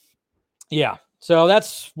yeah. So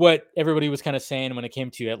that's what everybody was kind of saying when it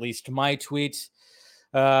came to at least my tweets.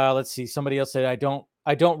 Let's see. Somebody else said,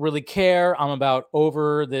 I don't really care. I'm about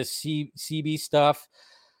over this CB stuff.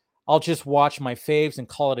 I'll just watch my faves and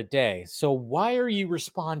call it a day. So why are you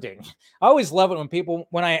responding? I always love it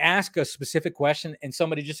when I ask a specific question and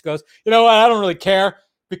somebody just goes, you know what, I don't really care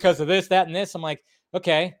because of this, that, and this. I'm like,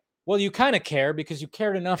 okay, well, you kind of care because you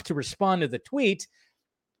cared enough to respond to the tweet.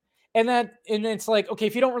 And it's like, okay,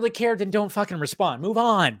 if you don't really care, then don't fucking respond. Move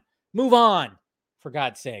on, for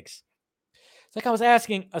God's sakes. It's like I was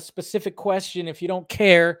asking a specific question. If you don't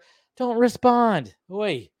care, don't respond.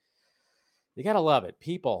 Oy. You got to love it.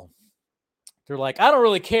 People, they're like, I don't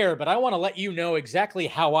really care, but I want to let you know exactly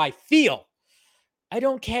how I feel. I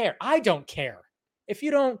don't care. I don't care. If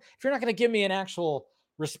you're not going to give me an actual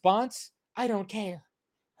response, I don't care.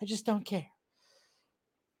 I just don't care.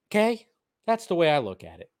 Okay? That's the way I look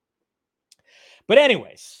at it. But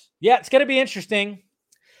anyways, yeah, it's going to be interesting.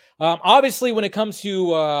 Obviously, when it comes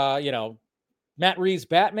to, Matt Reeves'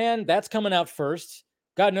 Batman, that's coming out first.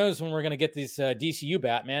 God knows when we're going to get this DCU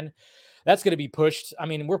Batman. That's going to be pushed. I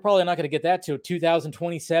mean, we're probably not going to get that till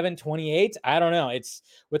 2027, 28. I don't know. It's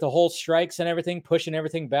with the whole strikes and everything, pushing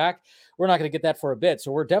everything back. We're not going to get that for a bit.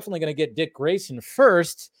 So we're definitely going to get Dick Grayson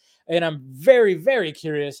first. And I'm very, very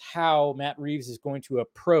curious how Matt Reeves is going to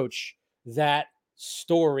approach that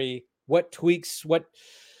story. What tweaks,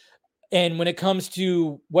 and when it comes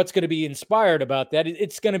to what's going to be inspired about that,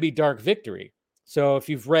 it's going to be Dark Victory. So if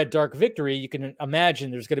you've read Dark Victory, you can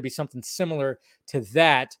imagine there's going to be something similar to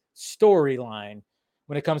that storyline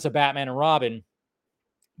when it comes to Batman and Robin.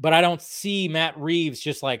 But I don't see Matt Reeves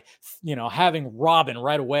just having Robin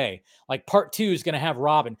right away. Like part 2 is going to have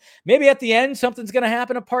Robin. Maybe at the end, something's going to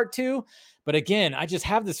happen to part 2. But again, I just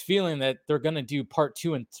have this feeling that they're going to do part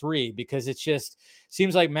 2 and 3 because it just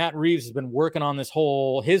seems like Matt Reeves has been working on his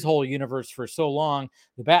whole universe for so long.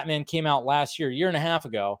 The Batman came out last year and a half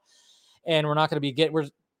ago. And we're not going to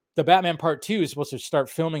be the Batman Part 2 is supposed to start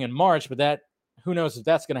filming in March, but who knows if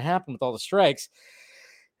that's going to happen with all the strikes.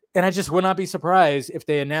 And I just would not be surprised if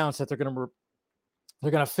they announce that they're going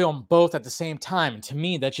to film both at the same time. And to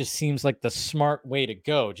me, that just seems like the smart way to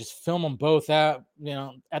go. Just film them both out,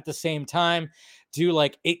 at the same time. Do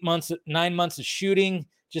like 9 months of shooting.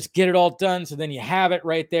 Just get it all done. So then you have it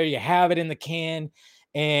right there. You have it in the can,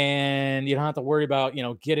 and you don't have to worry about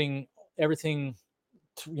getting everything.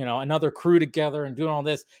 Another crew together and doing all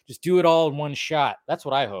this. Just do it all in one shot. That's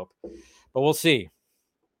what I hope. But we'll see.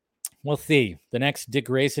 We'll see. The next Dick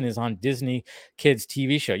Grayson is on Disney Kids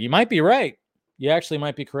TV show. You might be right. You actually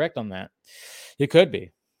might be correct on that. It could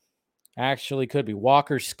be. Actually could be.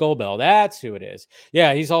 Walker Scobell. That's who it is.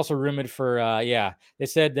 Yeah, he's also rumored for, They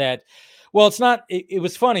said that, well, it's not, it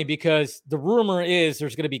was funny because the rumor is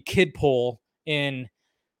there's going to be Kid Pole in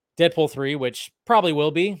Deadpool 3, which probably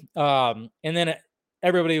will be. And then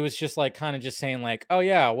everybody was just kind of saying oh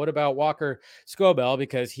yeah, what about Walker Scobell?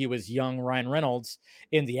 Because he was young Ryan Reynolds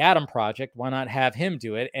in the Atom Project. Why not have him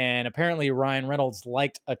do it? And apparently Ryan Reynolds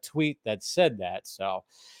liked a tweet that said that. So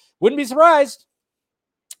wouldn't be surprised.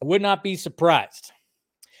 Would not be surprised.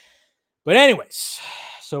 But anyways,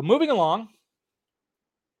 so moving along.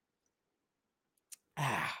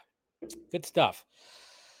 Good stuff.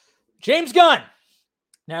 James Gunn.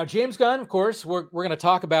 Now, James Gunn, of course, we're going to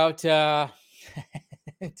talk about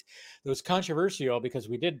those controversial, because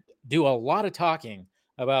we did do a lot of talking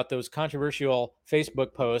about those controversial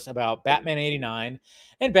Facebook posts about Batman 89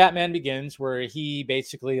 and Batman Begins, where he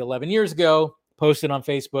basically 11 years ago posted on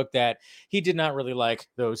Facebook that he did not really like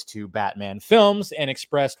those two Batman films and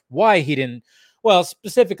expressed why he didn't, well,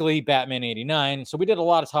 specifically Batman 89. So we did a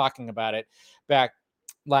lot of talking about it back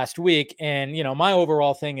last week. And, my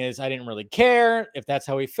overall thing is I didn't really care. If that's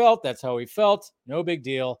how he felt, that's how he felt. No big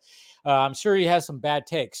deal. I'm sure he has some bad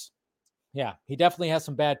takes. Yeah, he definitely has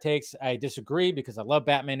some bad takes. I disagree because I love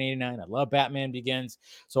Batman 89. I love Batman Begins.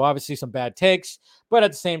 So obviously some bad takes. But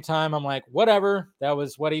at the same time, I'm like, whatever. That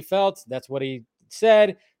was what he felt. That's what he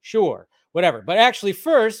said. Sure, whatever. But actually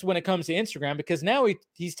first, when it comes to Instagram, because now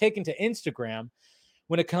he's taken to Instagram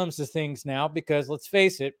when it comes to things now, because let's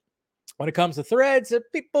face it, when it comes to threads,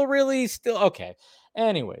 people really still, okay.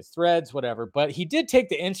 Anyways, threads, whatever. But he did take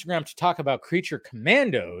to Instagram to talk about Creature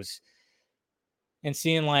Commandos and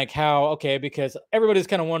seeing how, okay, because everybody's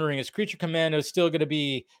kind of wondering, is Creature Commandos still going to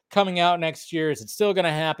be coming out next year? Is it still going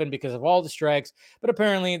to happen because of all the strikes? But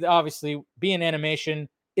apparently, obviously, being animation,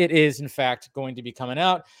 it is, in fact, going to be coming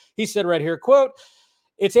out. He said right here, quote,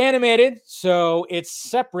 "It's animated, so it's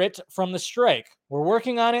separate from the strike. We're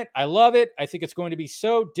working on it. I love it. I think it's going to be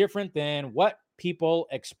so different than what people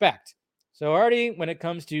expect." So already when it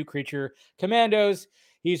comes to Creature Commandos,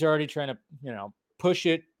 he's already trying to, push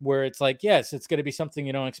it where it's yes, it's going to be something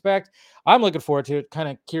you don't expect. I'm looking forward to it. Kind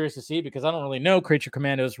of curious to see, because I don't really know Creature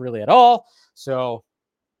Commandos really at all. So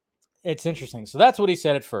it's interesting. So that's what he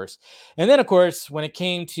said at first. And then, of course, when it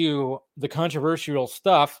came to the controversial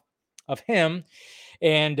stuff of him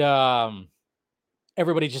and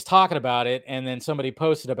everybody just talking about it, and then somebody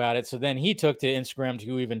posted about it. So then he took to Instagram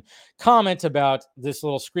to even comment about this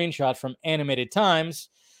little screenshot from Animated Times.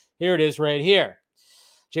 Here it is right here.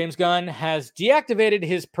 James Gunn has deactivated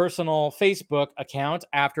his personal Facebook account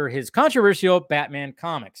after his controversial Batman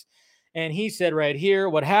comics. And he said right here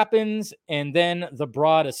what happens, and then the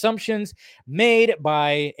broad assumptions made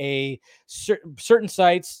by certain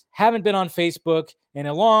sites haven't been on Facebook in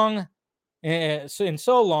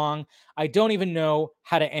so long, I don't even know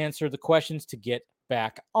how to answer the questions to get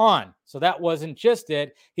back on. So that wasn't just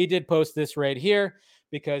it. He did post this right here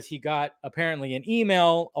because he got apparently an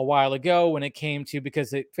email a while ago when it came to,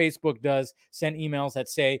 because Facebook does send emails that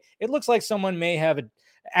say, it looks like someone may have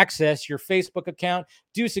access your Facebook account.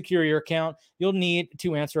 Do secure your account. You'll need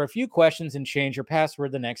to answer a few questions and change your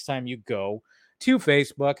password the next time you go to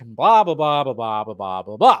Facebook, and blah, blah, blah, blah, blah, blah, blah,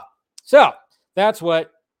 blah, blah. So that's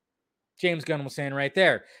what James Gunn was saying right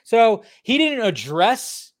there. So he didn't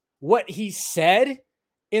address what he said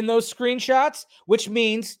in those screenshots, which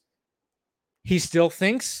means he still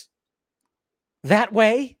thinks that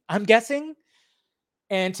way, I'm guessing.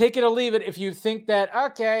 And take it or leave it. If you think that,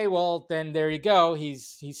 okay, well, then there you go. He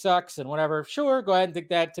sucks and whatever. Sure, go ahead and think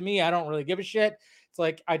that. To me, I don't really give a shit. It's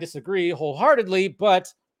like, I disagree wholeheartedly,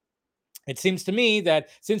 but it seems to me that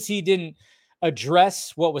since he didn't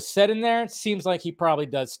address what was said in there, it seems like he probably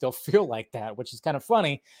does still feel like that, which is kind of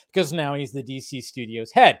funny because now he's the DC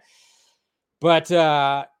Studios head. But,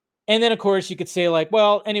 and then of course you could say like,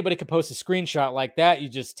 well, anybody could post a screenshot like that. You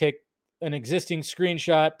just take an existing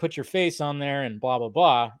screenshot, put your face on there and blah, blah,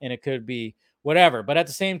 blah. And it could be whatever. But at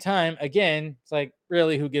the same time, again, it's like,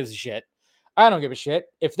 really, who gives a shit? I don't give a shit.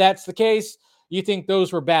 If that's the case, you think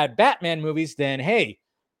those were bad Batman movies, then hey,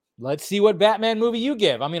 let's see what Batman movie you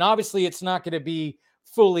give. I mean, obviously it's not going to be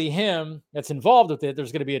fully him that's involved with it.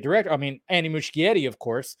 There's going to be a director. I mean, Andy Muschietti, of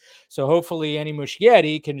course. So hopefully Andy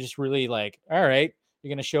Muschietti can just really like, all right, you're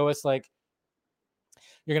going to show us like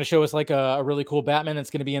a really cool Batman that's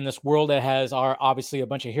going to be in this world that has obviously a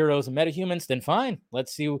bunch of heroes and metahumans. Then fine,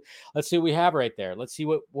 let's see what we have right there. Let's see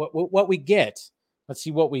what we get. Let's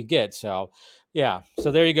see what we get. So yeah,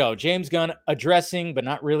 so there you go. James Gunn addressing, but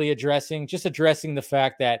not really addressing, just addressing the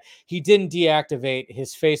fact that he didn't deactivate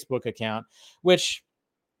his Facebook account, which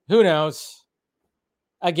who knows?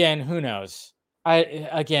 Again, who knows?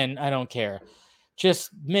 I don't care.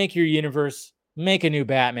 Just make your universe, make a new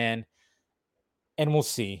Batman, and we'll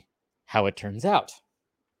see how it turns out.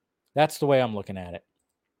 That's the way I'm looking at it.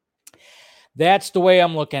 That's the way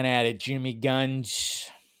I'm looking at it, Jimmy Guns.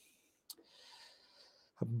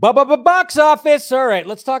 Box office. All right,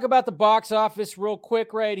 let's talk about the box office real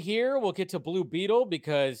quick right here. We'll get to Blue Beetle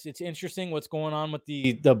because it's interesting what's going on with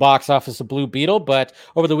the box office of Blue Beetle. But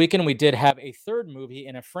over the weekend, we did have a third movie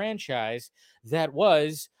in a franchise that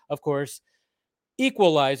was, of course,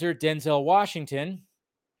 Equalizer, Denzel Washington.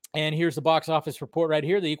 And here's the box office report right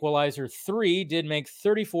here. The Equalizer 3 did make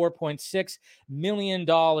 $34.6 million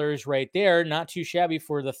right there. Not too shabby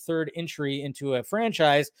for the third entry into a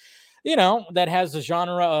franchise, that has the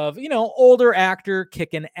genre of, older actor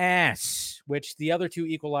kicking ass, which the other two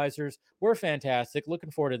Equalizers were fantastic. Looking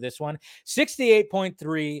forward to this one.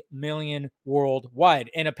 68.3 million worldwide.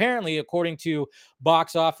 And apparently, according to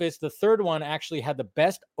box office, the third one actually had the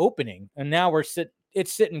best opening. And now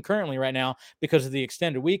it's sitting currently right now because of the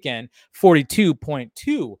extended weekend,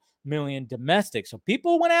 42.2 million domestic. So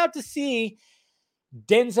people went out to see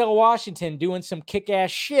Denzel Washington doing some kick-ass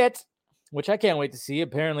shit, which I can't wait to see.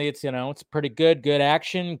 Apparently it's, it's pretty good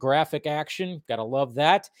action, graphic action. Got to love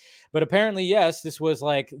that. But apparently, yes, this was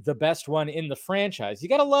like the best one in the franchise. You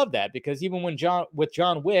got to love that because even with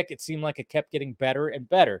John Wick, it seemed like it kept getting better and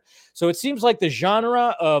better. So it seems like the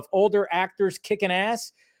genre of older actors kicking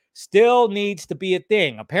ass still needs to be a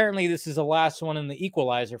thing. Apparently, this is the last one in the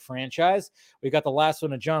Equalizer franchise. We got the last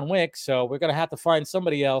one of John Wick, so we're going to have to find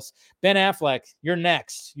somebody else. Ben Affleck, you're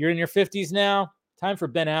next. You're in your 50s now. Time for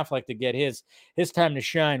Ben Affleck to get his time to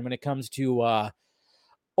shine when it comes to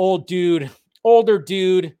older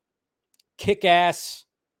dude, kick-ass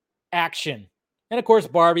action. And, of course,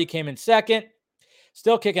 Barbie came in second.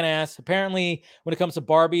 Still kicking ass. Apparently, when it comes to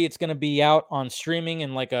Barbie, it's going to be out on streaming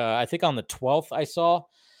in I think on the 12th I saw.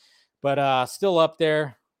 But still up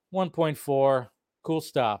there, 1.4, cool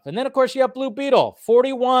stuff. And then, of course, you have Blue Beetle,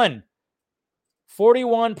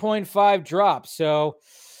 41.5 drop. So,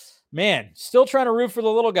 man, still trying to root for the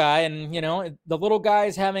little guy. And, the little guy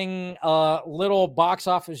is having a little box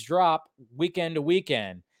office drop weekend to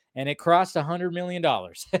weekend. And it crossed $100 million,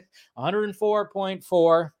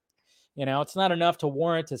 104.4. You know, it's not enough to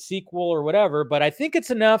warrant a sequel or whatever, but I think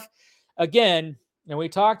it's enough, again, and we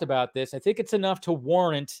talked about this, I think it's enough to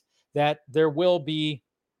warrant that the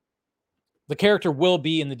character will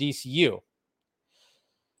be in the DCU.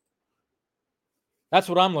 That's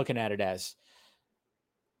what I'm looking at it as.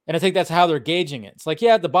 And I think that's how they're gauging it. It's like,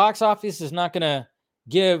 yeah, the box office is not going to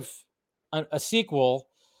give a sequel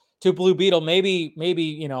to Blue Beetle, maybe,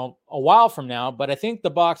 you know, a while from now. But I think the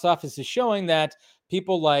box office is showing that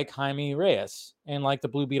people like Jaime Reyes and like the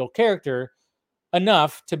Blue Beetle character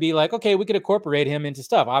enough to be like, okay, we could incorporate him into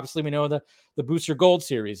stuff. Obviously, we know the Booster Gold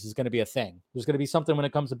series is going to be a thing. There's going to be something when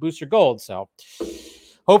it comes to Booster Gold. So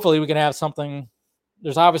hopefully we can have something.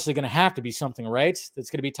 There's obviously going to have to be something, right? That's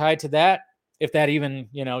going to be tied to that. If that even,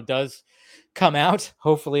 you know, does come out,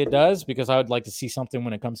 hopefully it does, because I would like to see something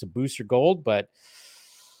when it comes to Booster Gold. But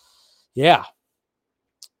yeah,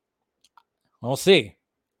 we'll see.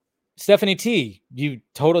 Stephanie T,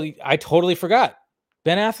 I totally forgot.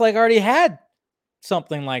 Ben Affleck already had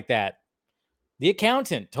something like that. The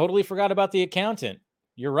Accountant, totally forgot about The Accountant.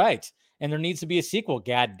 You're right. And there needs to be a sequel.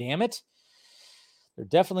 God damn it. There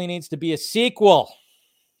definitely needs to be a sequel.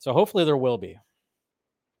 So hopefully there will be.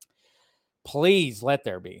 Please let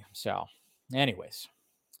there be. So, anyways.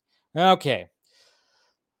 Okay.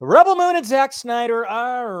 Rebel Moon and Zack Snyder.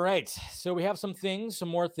 All right. So we have some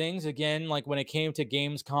more things. Again, like when it came to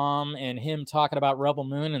Gamescom and him talking about Rebel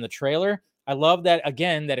Moon in the trailer. I love that,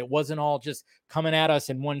 again, that it wasn't all just coming at us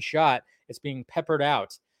in one shot. It's being peppered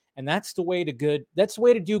out. And that's the way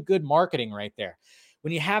to do good marketing right there.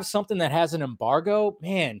 When you have something that has an embargo,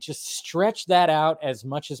 man, just stretch that out as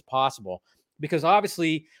much as possible. Because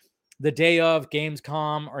obviously the day of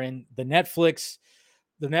Gamescom or in the Netflix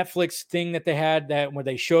thing that they had, that where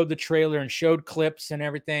they showed the trailer and showed clips and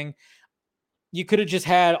everything, you could have just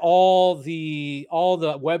had all the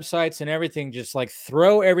websites and everything just like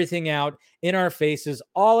throw everything out in our faces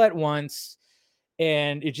all at once,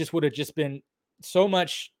 and it just would have just been so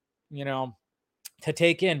much, you know, to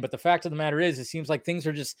take in. But the fact of the matter is, it seems like things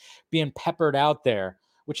are just being peppered out there,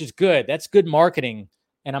 which is good. That's good marketing.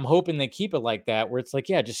 And I'm hoping they keep it like that, where it's like,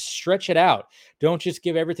 yeah, just stretch it out. Don't just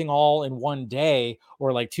give everything all in one day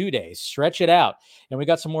or like 2 days. Stretch it out. And we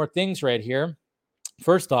got some more things right here.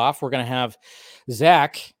 First off, we're going to have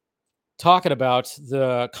Zach talking about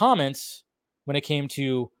the comments when it came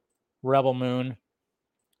to Rebel Moon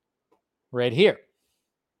right here.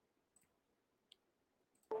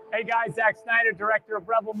 Hey guys, Zack Snyder, director of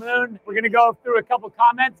Rebel Moon. We're going to go through a couple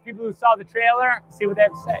comments, people who saw the trailer, see what they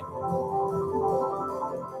have to say.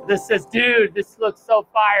 This says, dude, this looks so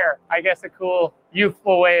fire. I guess a cool,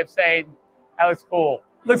 youthful way of saying that was cool.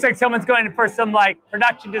 Looks like someone's going for some like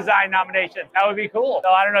production design nominations. That would be cool. So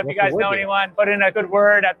I don't know if you guys know anyone. Put in a good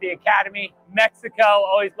word at the Academy. Mexico,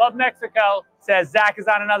 always love Mexico. Says Zach is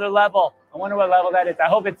on another level. I wonder what level that is. I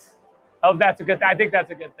hope that's a good thing. I think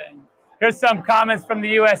that's a good thing. Here's some comments from the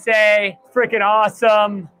USA. Freaking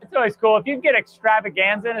awesome. It's always cool. If you can get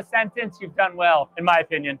extravaganza in a sentence, you've done well, in my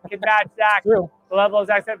opinion. Get match Zach. True. The level of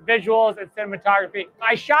Zach said, visuals and cinematography.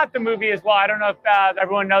 I shot the movie as well. I don't know if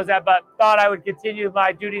everyone knows that, but thought I would continue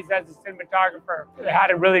my duties as a cinematographer. I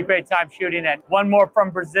had a really great time shooting it. One more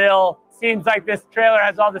from Brazil. Seems like this trailer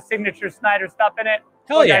has all the signature Snyder stuff in it.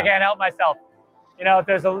 Hell yeah. I can't help myself. You know, if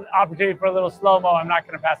there's an opportunity for a little slow-mo, I'm not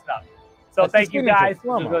going to pass it up. So thank you guys. This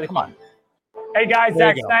was really fun. Hey guys,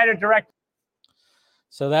 Zack Snyder, director.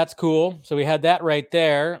 So that's cool. So we had that right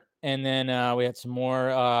there. And then we had some more.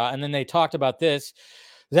 And then they talked about this.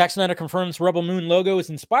 Zack Snyder confirms Rebel Moon logo is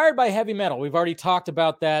inspired by heavy metal. We've already talked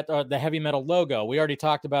about that, the heavy metal logo. We already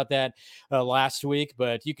talked about that last week,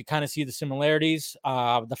 but you could kind of see the similarities.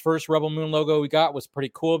 The first Rebel Moon logo we got was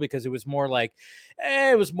pretty cool because it was more like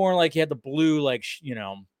you had the blue, like, you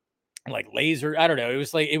know, like laser. I don't know. It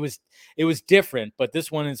was like, it was different, but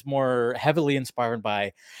this one is more heavily inspired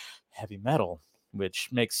by heavy metal, which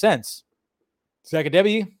makes sense. Zach and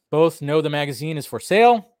Debbie both know the magazine is for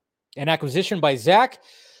sale. An acquisition by Zach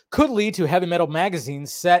could lead to heavy metal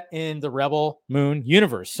magazines set in the Rebel Moon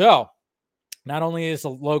universe. So not only is the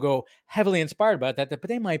logo heavily inspired by that, but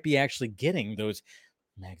they might be actually getting those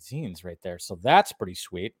magazines right there. So that's pretty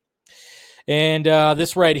sweet. And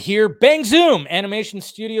this right here, Bang Zoom! Animation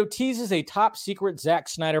Studio teases a top secret Zack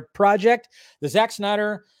Snyder project. The Zack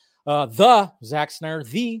Snyder was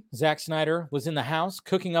in the house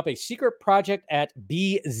cooking up a secret project at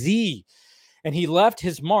BZ. And he left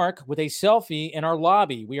his mark with a selfie in our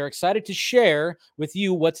lobby. We are excited to share with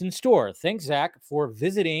you what's in store. Thanks, Zach, for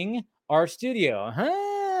visiting our studio.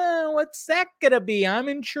 What's that going to be? I'm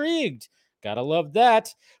intrigued. Gotta love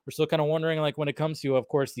that. We're still kind of wondering, like, when it comes to, of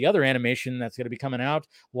course, the other animation that's going to be coming out,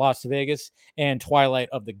 Las Vegas and Twilight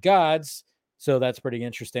of the Gods. So that's pretty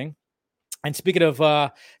interesting. And speaking of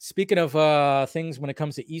things when it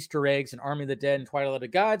comes to Easter eggs and Army of the Dead and Twilight of the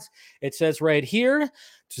Gods, it says right here,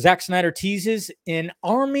 Zack Snyder teases an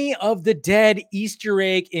Army of the Dead Easter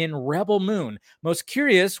egg in Rebel Moon. Most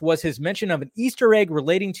curious was his mention of an Easter egg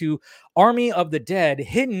relating to Army of the Dead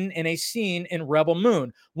hidden in a scene in Rebel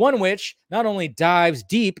Moon, one which not only dives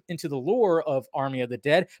deep into the lore of Army of the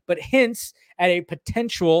Dead, but hints at a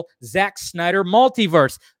potential Zack Snyder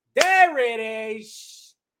multiverse. There it is.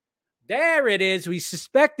 There it is.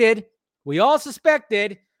 We all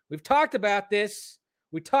suspected. We've talked about this.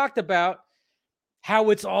 We talked about how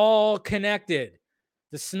it's all connected.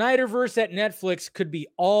 The Snyderverse at Netflix could be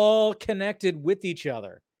all connected with each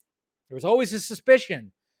other. There was always a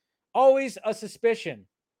suspicion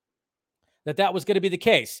that was going to be the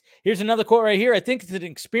case. Here's another quote right here. I think it's an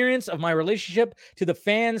experience of my relationship to the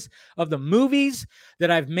fans of the movies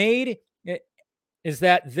that I've made is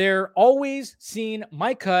that they're always seeing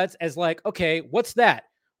my cuts as like, okay, what's that?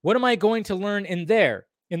 What am I going to learn in there?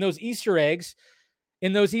 In those Easter eggs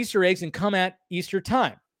and come at Easter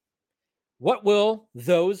time? What will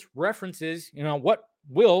those references, what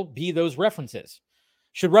will be those references?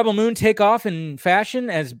 Should Rebel Moon take off in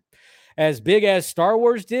fashion as big as Star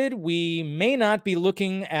Wars did, we may not be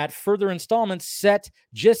looking at further installments set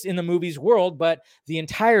just in the movie's world, but the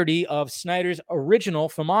entirety of Snyder's original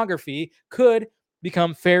filmography could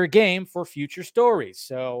become fair game for future stories.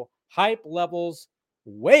 So hype levels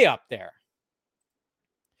way up there.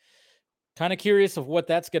 Kind of curious of what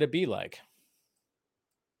that's going to be like.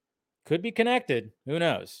 Could be connected. Who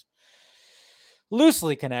knows?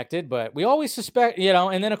 Loosely connected, but we always suspect,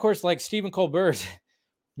 and then of course, like Stephen Colbert,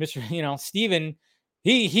 Mr. Stephen,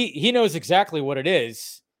 he knows exactly what it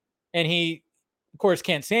is. And he, of course,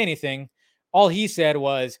 can't say anything. All he said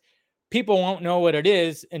was, people won't know what it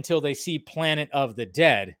is until they see Planet of the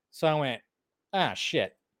Dead. So I went,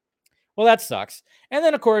 shit. Well, that sucks. And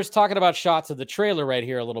then, of course, talking about shots of the trailer right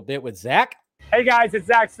here a little bit with Zach. Hey, guys, it's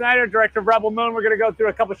Zack Snyder, director of Rebel Moon. We're going to go through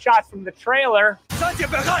a couple shots from the trailer.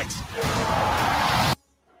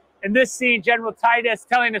 In this scene, General Titus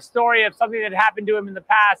telling a story of something that happened to him in the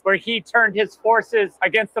past where he turned his forces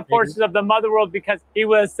against the forces of the Motherworld because he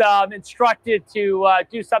was instructed to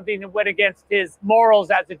do something that went against his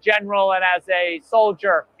morals as a general and as a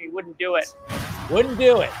soldier. He wouldn't do it.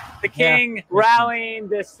 The king rallying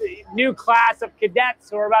this new class of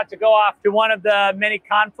cadets who are about to go off to one of the many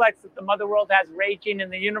conflicts that the Motherworld has raging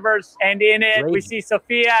in the universe. And in it, we see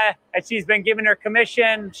Sophia, as she's been given her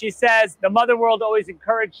commission. She says the Motherworld always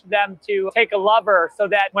encouraged them to take a lover so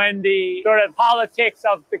that when the sort of politics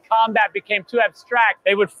of the combat became too abstract,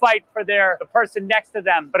 they would fight for the person next to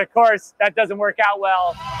them. But of course, that doesn't work out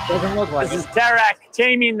well. Doesn't look like this is Tarek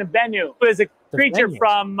taming the Bennu, who is a creature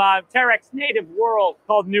from Tarek's native world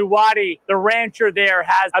called Nuwadi. The rancher there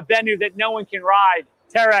has a Bennu that no one can ride.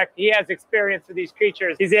 Tarek, he has experience with these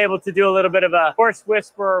creatures. He's able to do a little bit of a horse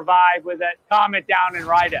whisperer vibe with it, calm it down and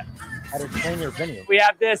ride it. How to train your Bennu. We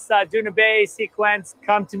have this Duna Bay sequence,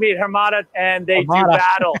 come to meet Hermata, and they do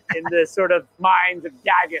battle in the sort of mines of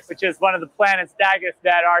Dagus, which is one of the planets Dagus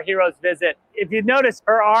that our heroes visit. If you notice,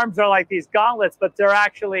 her arms are like these gauntlets, but they're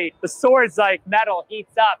actually, the sword's like metal,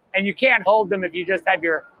 heats up, and you can't hold them if you just have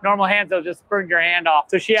your normal hands, they'll just burn your hand off.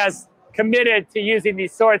 So she has committed to using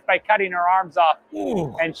these swords by cutting her arms off.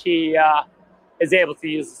 Ooh. And she is able to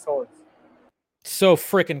use the swords. So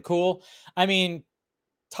freaking cool. I mean,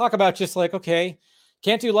 talk about just like, okay,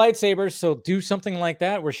 can't do lightsabers, so do something like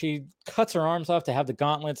that where she cuts her arms off to have the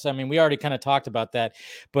gauntlets. I mean, we already kind of talked about that,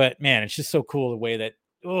 but man, it's just so cool the way that,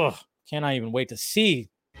 cannot even wait to see.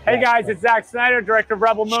 Hey guys, it's Zack Snyder, director of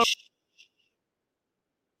Rebel Moon.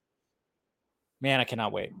 Man, I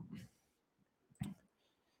cannot wait.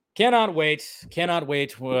 Cannot wait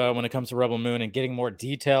when it comes to Rebel Moon and getting more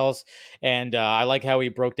details. And I like how he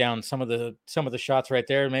broke down some of the shots right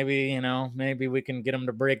there. Maybe we can get him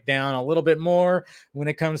to break down a little bit more when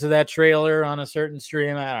it comes to that trailer on a certain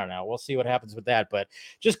stream. I don't know. We'll see what happens with that. But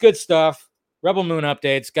just good stuff. Rebel Moon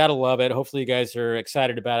updates. Gotta love it. Hopefully you guys are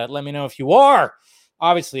excited about it. Let me know if you are.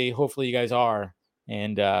 Obviously, hopefully you guys are.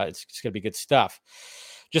 And it's gonna be good stuff.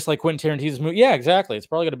 Just like Quentin Tarantino's movie. Yeah, exactly. It's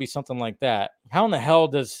probably going to be something like that. How in the hell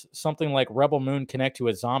does something like Rebel Moon connect to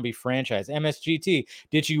a zombie franchise? MSGT,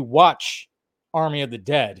 did you watch Army of the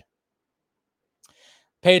Dead?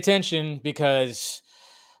 Pay attention because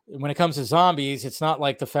when it comes to zombies, it's not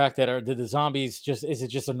like the fact that the zombies is it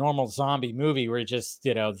just a normal zombie movie where it just,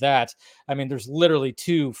 that. I mean, there's literally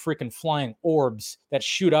 2 freaking flying orbs that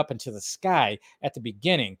shoot up into the sky at the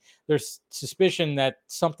beginning. There's suspicion that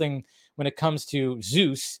something, when it comes to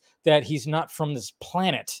Zeus, that he's not from this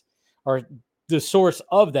planet, or the source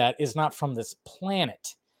of that is not from this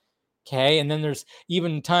planet. Okay. And then there's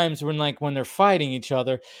even times when they're fighting each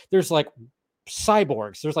other, there's like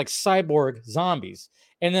cyborgs, there's like cyborg zombies.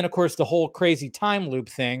 And then, of course, the whole crazy time loop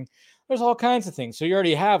thing, there's all kinds of things. So you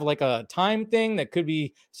already have like a time thing that could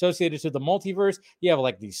be associated to the multiverse. You have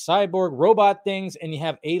like these cyborg robot things, and you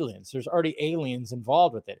have aliens. There's already aliens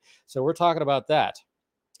involved with it. So we're talking about that.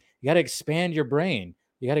 You got to expand your brain.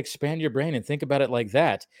 You got to expand your brain and think about it like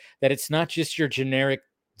that it's not just your generic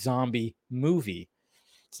zombie movie.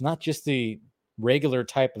 It's not just the regular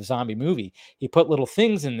type of zombie movie. He put little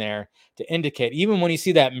things in there to indicate, even when you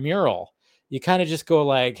see that mural, you kind of just go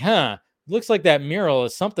like, looks like that mural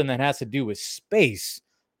is something that has to do with space.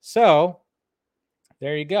 So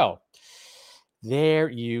there you go. There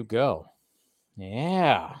you go.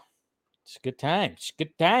 Yeah. It's good times.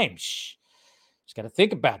 Good times. Just got to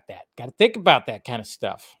think about that. Got to think about that kind of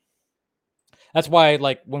stuff. That's why,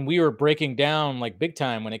 like, when we were breaking down, like, big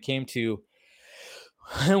time when it came to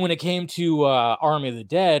Army of the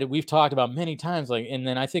Dead, we've talked about many times, like, and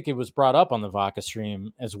then I think it was brought up on the Vodka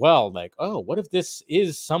stream as well, like, oh, what if this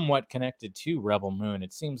is somewhat connected to Rebel Moon?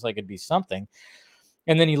 It seems like it'd be something.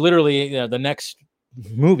 And then he literally, the next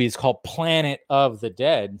movie is called Planet of the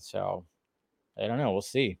Dead. So I don't know. We'll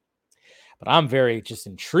see. But I'm very just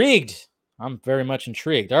intrigued. I'm very much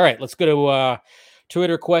intrigued. All right, let's go to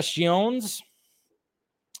Twitter questions.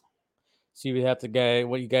 See what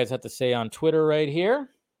you guys have to say on Twitter right here.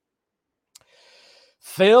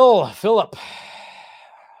 Philip,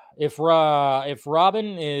 if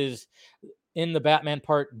Robin is in the Batman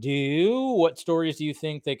Part 2, what stories do you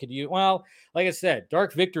think they could use? Well, like I said,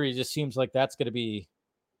 Dark Victory just seems like that's going to be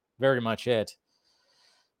very much it.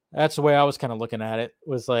 That's the way I was kind of looking at it.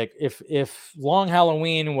 Was like if Long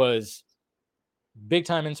Halloween was big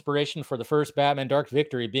time inspiration for the first Batman, Dark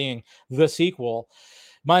Victory being the sequel,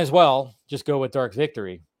 might as well just go with Dark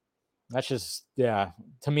Victory. That's just, to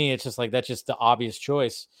me, it's just like, that's just the obvious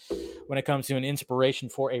choice when it comes to an inspiration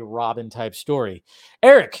for a Robin type story.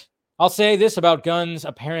 Eric, I'll say this about Gunn's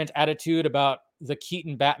apparent attitude about the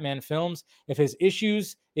Keaton Batman films. If his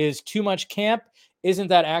issues is too much camp, isn't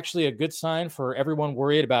that actually a good sign for everyone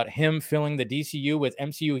worried about him filling the DCU with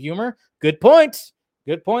MCU humor? Good point.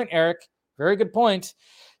 Good point, Eric. Very good point.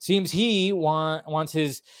 Seems he wants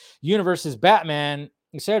his universe's Batman,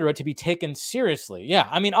 etc., to be taken seriously. Yeah,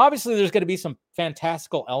 I mean, obviously there's going to be some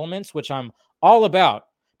fantastical elements, which I'm all about,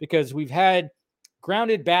 because we've had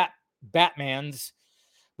grounded Batmans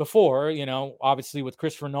before, obviously with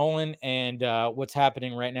Christopher Nolan, and what's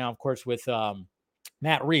happening right now, of course, with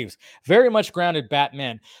Matt Reeves. Very much grounded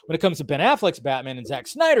Batman. When it comes to Ben Affleck's Batman and Zack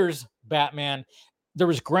Snyder's Batman, there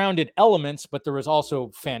was grounded elements, but there was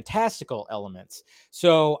also fantastical elements.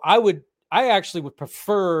 So I actually would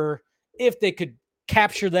prefer if they could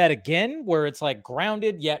capture that again, where it's like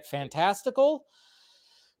grounded yet fantastical.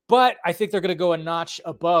 But I think they're going to go a notch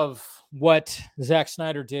above what Zack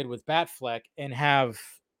Snyder did with Batfleck and have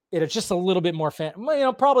it just a little bit more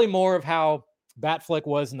probably more of how Batfleck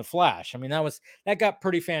was in The Flash. I mean, that got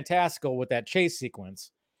pretty fantastical with that chase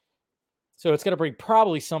sequence. So it's going to be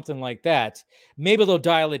probably something like that. Maybe they'll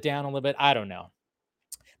dial it down a little bit. I don't know.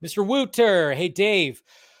 Mr. Wooter, hey, Dave,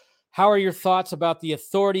 how are your thoughts about the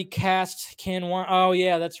Authority cast? Oh,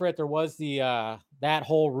 yeah, that's right. There was that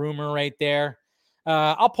whole rumor right there.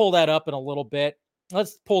 I'll pull that up in a little bit.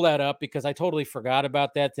 Let's pull that up because I totally forgot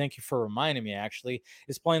about that. Thank you for reminding me, actually.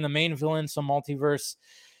 Is playing the main villain, some multiverse.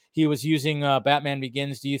 He was using Batman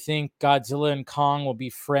Begins. Do you think Godzilla and Kong will be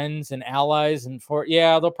friends and allies?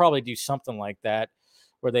 Yeah, they'll probably do something like that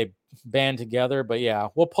where they band together. But yeah,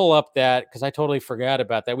 we'll pull up that because I totally forgot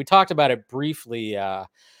about that. We talked about it briefly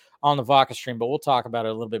on the Vodka stream, but we'll talk about it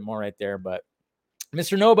a little bit more right there. But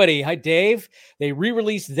Mr. Nobody, hi, Dave. They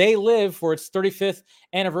re-released They Live for its 35th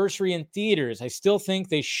anniversary in theaters. I still think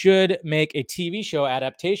they should make a TV show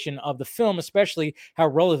adaptation of the film, especially how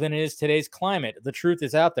relevant it is today's climate. The truth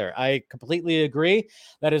is out there. I completely agree.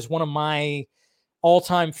 That is one of my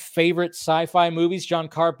all-time favorite sci-fi movies. John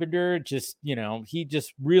Carpenter he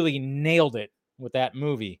just really nailed it with that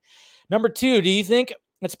movie. Number 2, do you think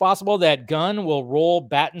it's possible that Gunn will roll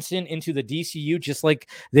Pattinson into the DCU just like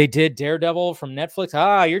they did Daredevil from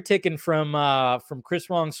Netflix? You're taking from Chris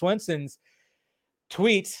Wong Swenson's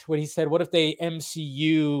tweet when he said, what if they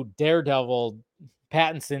MCU Daredevil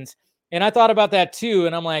Pattinson's? And I thought about that too.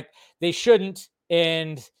 And I'm like, they shouldn't.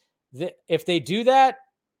 And if they do that,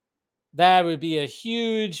 that would be a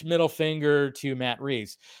huge middle finger to Matt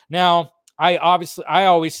Reeves. Now, I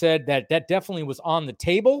always said that definitely was on the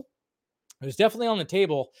table. It was definitely on the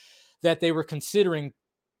table that they were considering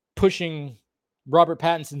pushing Robert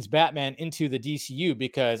Pattinson's Batman into the DCU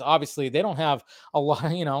because obviously they don't have a lot,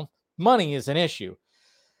 money is an issue.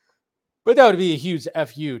 But that would be a huge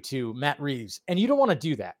FU to Matt Reeves. And you don't want to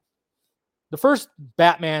do that. The first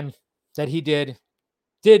Batman that he did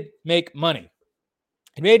make money.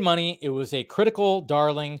 It made money. It was a critical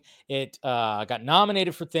darling. It got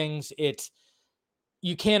nominated for things.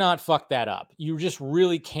 You cannot fuck that up. You just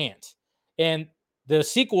really can't. And the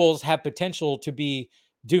sequels have potential to be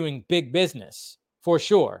doing big business for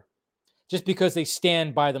sure, just because they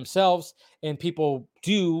stand by themselves and people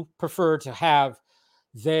do prefer to have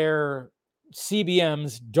their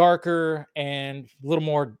CBMs darker and a little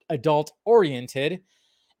more adult oriented.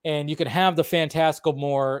 And you can have the fantastical,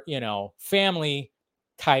 more, family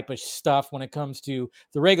type of stuff when it comes to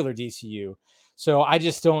the regular DCU. So I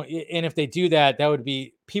just don't. And if they do that, that would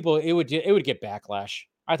be people. It would get backlash.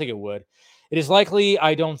 I think it would. It is likely.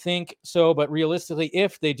 I don't think so, but realistically,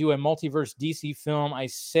 if they do a multiverse DC film, I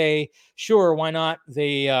say sure. Why not?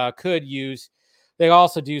 They could use. They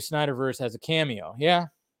also do Snyderverse as a cameo. Yeah,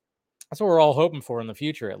 that's what we're all hoping for in the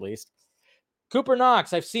future, at least. Cooper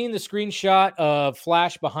Knox, I've seen the screenshot of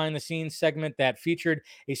Flash behind the scenes segment that featured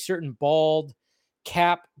a certain bald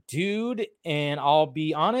cap dude, and I'll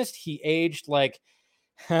be honest, he aged like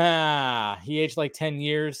 10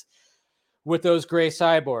 years with those gray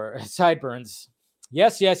sideburns.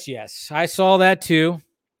 Yes. I saw that too.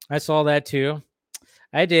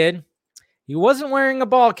 I did. He wasn't wearing a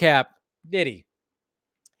ball cap, did he?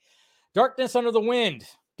 Darkness Under the Wind.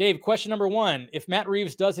 Dave, question number 1. If Matt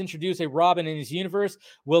Reeves does introduce a Robin in his universe,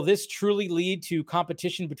 will this truly lead to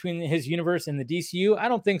competition between his universe and the DCU? I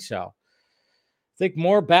don't think so. I think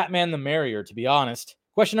more Batman the merrier, to be honest.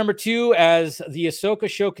 Question number 2, as the Ahsoka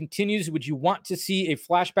show continues, would you want to see a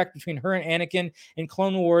flashback between her and Anakin in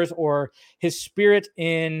Clone Wars, or his spirit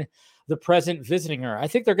in the present visiting her? I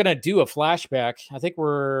think they're going to do a flashback. I think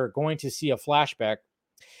we're going to see a flashback.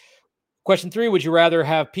 Question 3, would you rather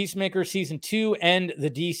have Peacemaker Season 2 end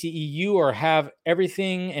the DCEU, or have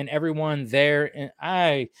everything and everyone there? And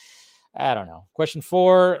I don't know. Question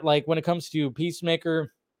 4, like when it comes to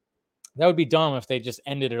Peacemaker, that would be dumb if they just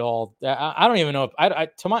ended it all. I don't even know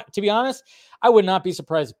if to be honest, I would not be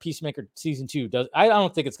surprised if Peacemaker Season 2 does. I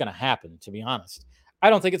don't think it's going to happen, to be honest.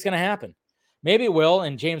 I don't think it's going to happen. Maybe it will,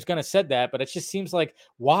 and James Gunn has said that, but it just seems like,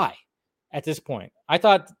 why at this point? I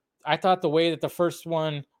thought the way that the first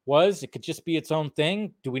one was, it could just be its own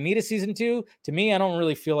thing. Do we need a season 2? To me, I don't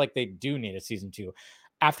really feel like they do need a season 2.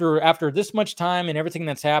 After this much time and everything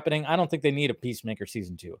that's happening, I don't think they need a Peacemaker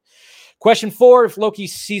Season 2. Question 4, if Loki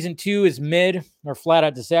Season 2 is mid or flat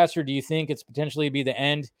out disaster, do you think it's potentially be the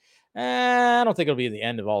end? I don't think it'll be the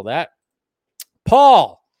end of all that.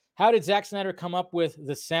 Paul, how did Zack Snyder come up with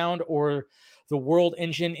the sound or the world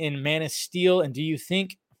engine in Man of Steel? And do you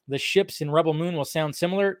think the ships in Rebel Moon will sound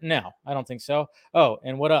similar? No, I don't think so. Oh,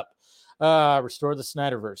 and what up? Restore the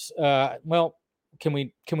Snyderverse. Well, can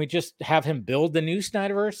we just have him build the new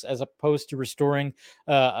Snyderverse as opposed to restoring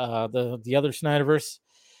the other Snyderverse?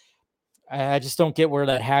 I just don't get where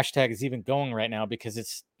that hashtag is even going right now, because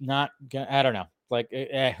it's not. I don't know. Like,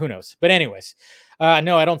 who knows? But anyways,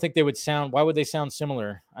 no, I don't think they would sound. Why would they sound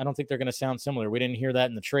similar? I don't think they're going to sound similar. We didn't hear that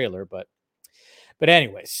in the trailer, but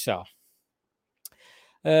anyways, so.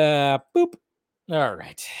 Boop. All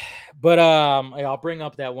right. But I'll bring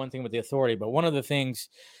up that one thing with the Authority. But one of the things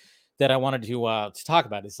that I wanted to talk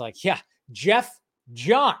about is Jeff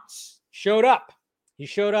Johns showed up. He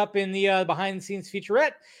showed up in the behind the scenes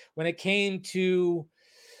featurette when it came to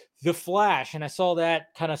The Flash, and I saw that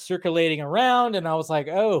kind of circulating around, and I was like,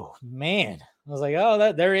 oh man. I was like,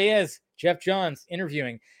 oh, there he is, Jeff Johns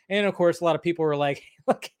interviewing. And of course, a lot of people were like,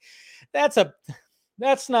 look, that's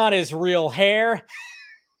not his real hair.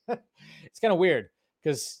 It's kind of weird,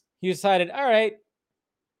 because he decided, all right,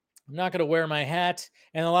 I'm not going to wear my hat.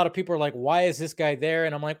 And a lot of people are like, why is this guy there?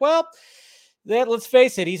 And I'm like, well, let's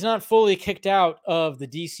face it, he's not fully kicked out of the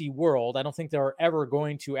DC world. I don't think they're ever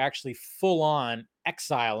going to actually full on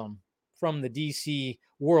exile him from the DC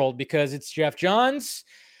world, because it's Jeff Johns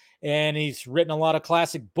and he's written a lot of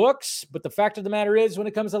classic books. But the fact of the matter is, when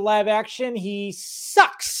it comes to live action, he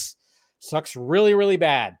sucks really, really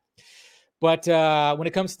bad. But when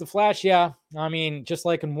it comes to The Flash, yeah, I mean, just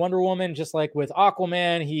like in Wonder Woman, just like with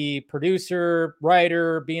Aquaman, he producer,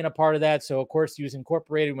 writer, being a part of that. So, of course, he was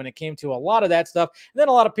incorporated when it came to a lot of that stuff. And then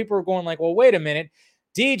a lot of people were going like, well, wait a minute,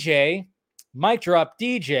 DJ, mic drop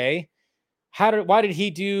DJ, why did he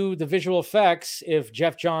do the visual effects if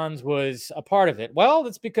Jeff Johns was a part of it? Well,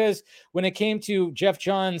 that's because when it came to Jeff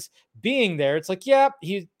Johns being there, it's like, yeah,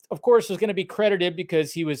 he of course was going to be credited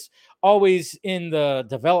because he was always in the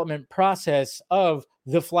development process of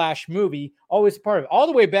the Flash movie, always a part of it, all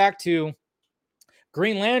the way back to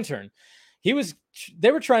Green Lantern.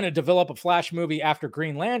 They were trying to develop a Flash movie after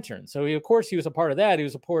Green Lantern. So of course he was a part of that. He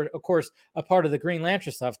was of course a part of the Green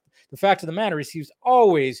Lantern stuff. The fact of the matter is he was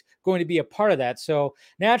always going to be a part of that. So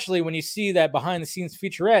naturally, when you see that behind the scenes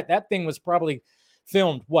featurette, that thing was probably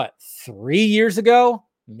filmed, 3 years ago,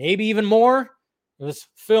 maybe even more. It was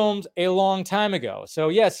filmed a long time ago. So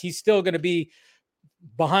yes, he's still going to be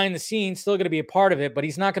behind the scenes, still going to be a part of it, but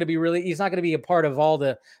he's not going to be a part of all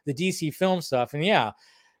the DC film stuff. And yeah,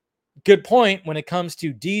 good point when it comes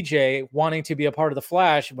to DJ wanting to be a part of the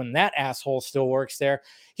Flash when that asshole still works there.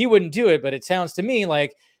 He wouldn't do it, but it sounds to me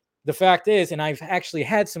like the fact is, and I've actually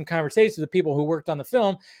had some conversations with people who worked on the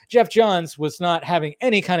film, Jeff Johns was not having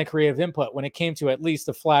any kind of creative input when it came to at least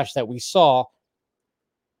the Flash that we saw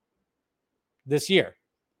this year.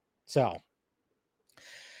 So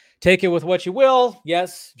take it with what you will.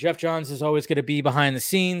 Yes, Jeff Johns is always going to be behind the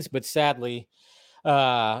scenes, but sadly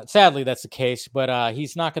that's the case. But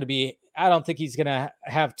he's not going to be. I don't think he's going to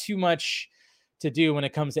have too much to do when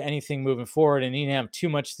it comes to anything moving forward, and he didn't have too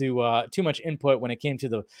much input when it came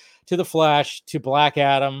to the Flash, to Black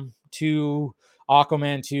Adam, to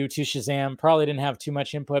Aquaman, to Shazam. Probably didn't have too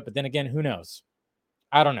much input, but then again, who knows?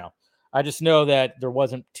 I don't know. I just know that there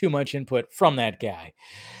wasn't too much input from that guy.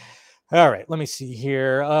 All right, let me see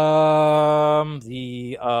here.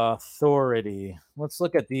 The Authority. Let's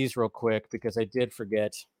look at these real quick because I did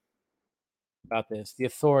forget about this. The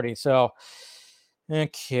Authority. So,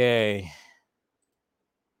 okay.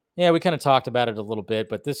 Yeah, we kind of talked about it a little bit,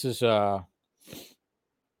 but this is when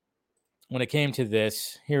it came to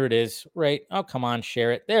this. Here it is, right? Oh, come on,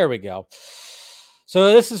 share it. There we go.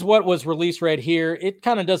 So this is what was released right here. It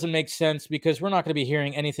kind of doesn't make sense because we're not going to be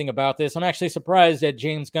hearing anything about this. I'm actually surprised that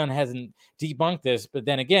James Gunn hasn't debunked this, but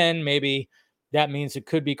then again, maybe that means it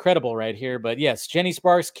could be credible right here. But yes, Jenny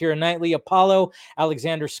Sparks, Keira Knightley, Apollo,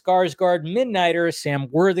 Alexander Skarsgård, Midnighter, Sam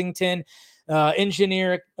Worthington,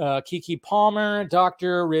 Engineer Kiki Palmer,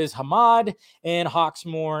 Dr. Riz Ahmed, and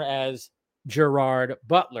Hawksmoor as Gerard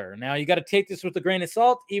Butler. Now you got to take this with a grain of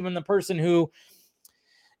salt. Even the person who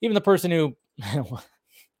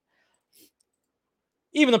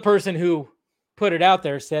put it out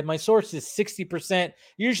there said, my source is 60%,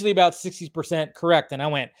 usually about 60% correct. And I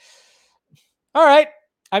went, all right.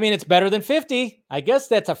 I mean, it's better than 50. I guess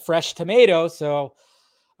that's a fresh tomato. So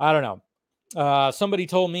I don't know. Somebody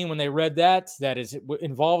told me when they read that is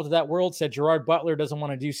involved in that world, said Gerard Butler doesn't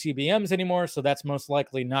want to do CBMs anymore. So that's most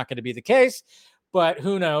likely not going to be the case. But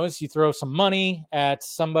who knows? You throw some money at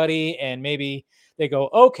somebody and maybe they go,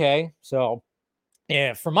 okay. So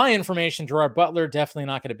yeah, for my information, Gerard Butler definitely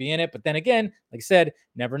not going to be in it. But then again, like I said,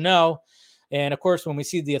 never know. And of course, when we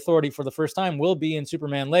see the Authority for the first time, we'll be in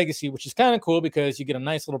Superman Legacy, which is kind of cool because you get a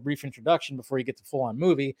nice little brief introduction before you get the full-on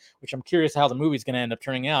movie, which I'm curious how the movie's going to end up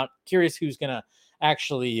turning out. Curious who's going to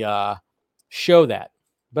actually show that.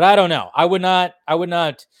 But I don't know. I would not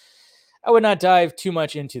dive too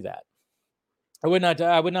much into that. I would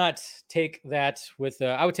not take that with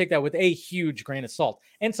I would take that with a huge grain of salt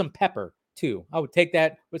and some pepper too. I would take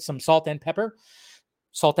that with some salt and pepper.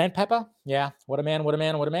 Salt and pepper? Yeah. What a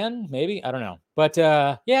man. Maybe. I don't know. But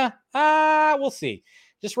yeah, we'll see.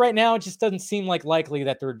 Just right now, it just doesn't seem like likely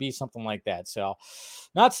that there would be something like that. So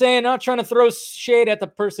not trying to throw shade at the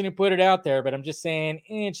person who put it out there, but I'm just saying,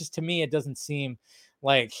 just to me, it doesn't seem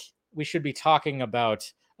like we should be talking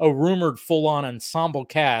about a rumored full-on ensemble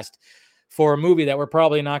cast for a movie that we're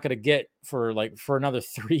probably not going to get for another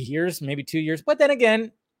 3 years, maybe 2 years. But then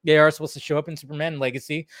again, they are supposed to show up in Superman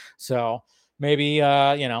Legacy. So maybe,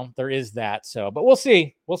 there is that. So, but we'll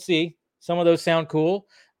see. Some of those sound cool.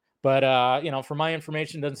 But, for my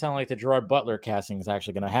information, it doesn't sound like the Gerard Butler casting is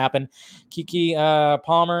actually going to happen. Kiki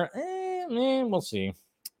Palmer, we'll see,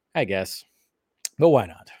 I guess. But why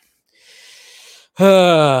not?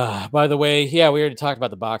 By the way, yeah, we already talked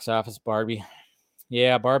about the box office, Barbie.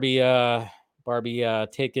 Yeah, Barbie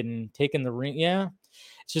taking the ring. Yeah,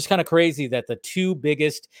 it's just kind of crazy that the two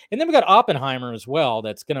biggest, and then we got Oppenheimer as well.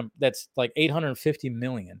 That's like 850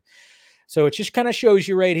 million. So it just kind of shows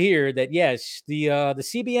you right here that yes, the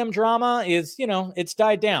CBM drama is, it's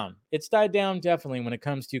died down. It's died down definitely when it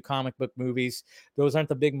comes to comic book movies. Those aren't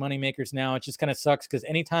the big money makers now. It just kind of sucks because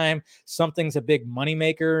anytime something's a big money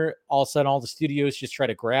maker, all of a sudden all the studios just try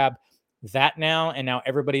to grab that now, and now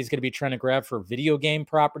everybody's going to be trying to grab for video game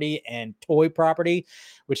property and toy property,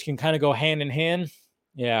 which can kind of go hand in hand.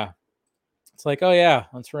 Yeah, It's like, oh yeah,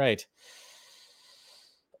 that's right.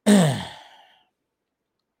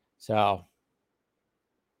 So,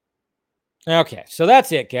 okay, so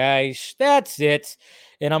that's it, guys. That's it.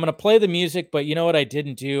 And I'm going to play the music, but you know what I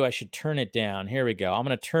didn't do? I should turn it down. Here we go. I'm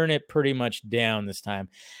going to turn it pretty much down this time.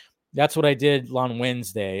 That's what I did on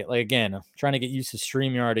Wednesday. Like, again, I'm trying to get used to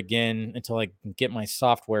StreamYard again until I can get my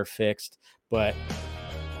software fixed. But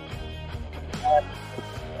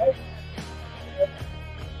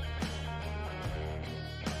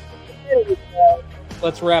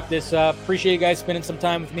let's wrap this up. Appreciate you guys spending some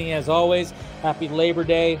time with me as always. Happy Labor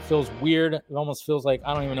Day. Feels weird. It almost feels like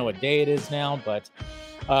I don't even know what day it is now, but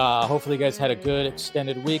hopefully you guys had a good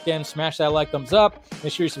extended weekend. Smash that like, thumbs up.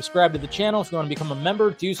 Make sure you subscribe to the channel. If you want to become a member,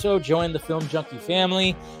 do so. Join the Film Junkee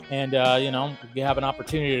family. And, you have an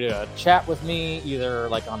opportunity to chat with me either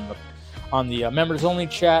like on the members only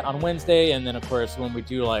chat on Wednesday. And then, of course, when we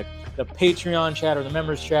do like the Patreon chat or the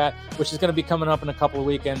members chat, which is going to be coming up in a couple of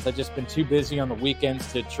weekends. I've just been too busy on the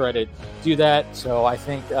weekends to try to do that. So I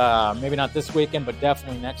think maybe not this weekend, but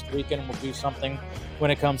definitely next weekend we'll do something when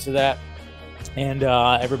it comes to that. And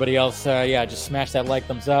everybody else, just smash that like,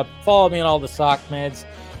 thumbs up. Follow me on all the sock meds.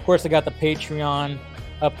 Of course, I got the Patreon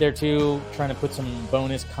up there too, trying to put some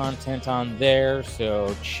bonus content on there.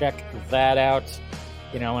 So check that out.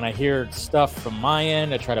 When I hear stuff from my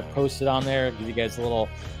end, I try to post it on there, give you guys a little,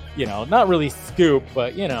 not really scoop,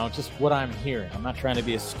 but, just what I'm hearing. I'm not trying to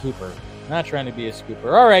be a scooper.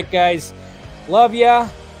 All right, guys. Love ya.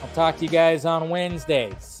 I'll talk to you guys on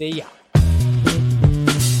Wednesday. See ya.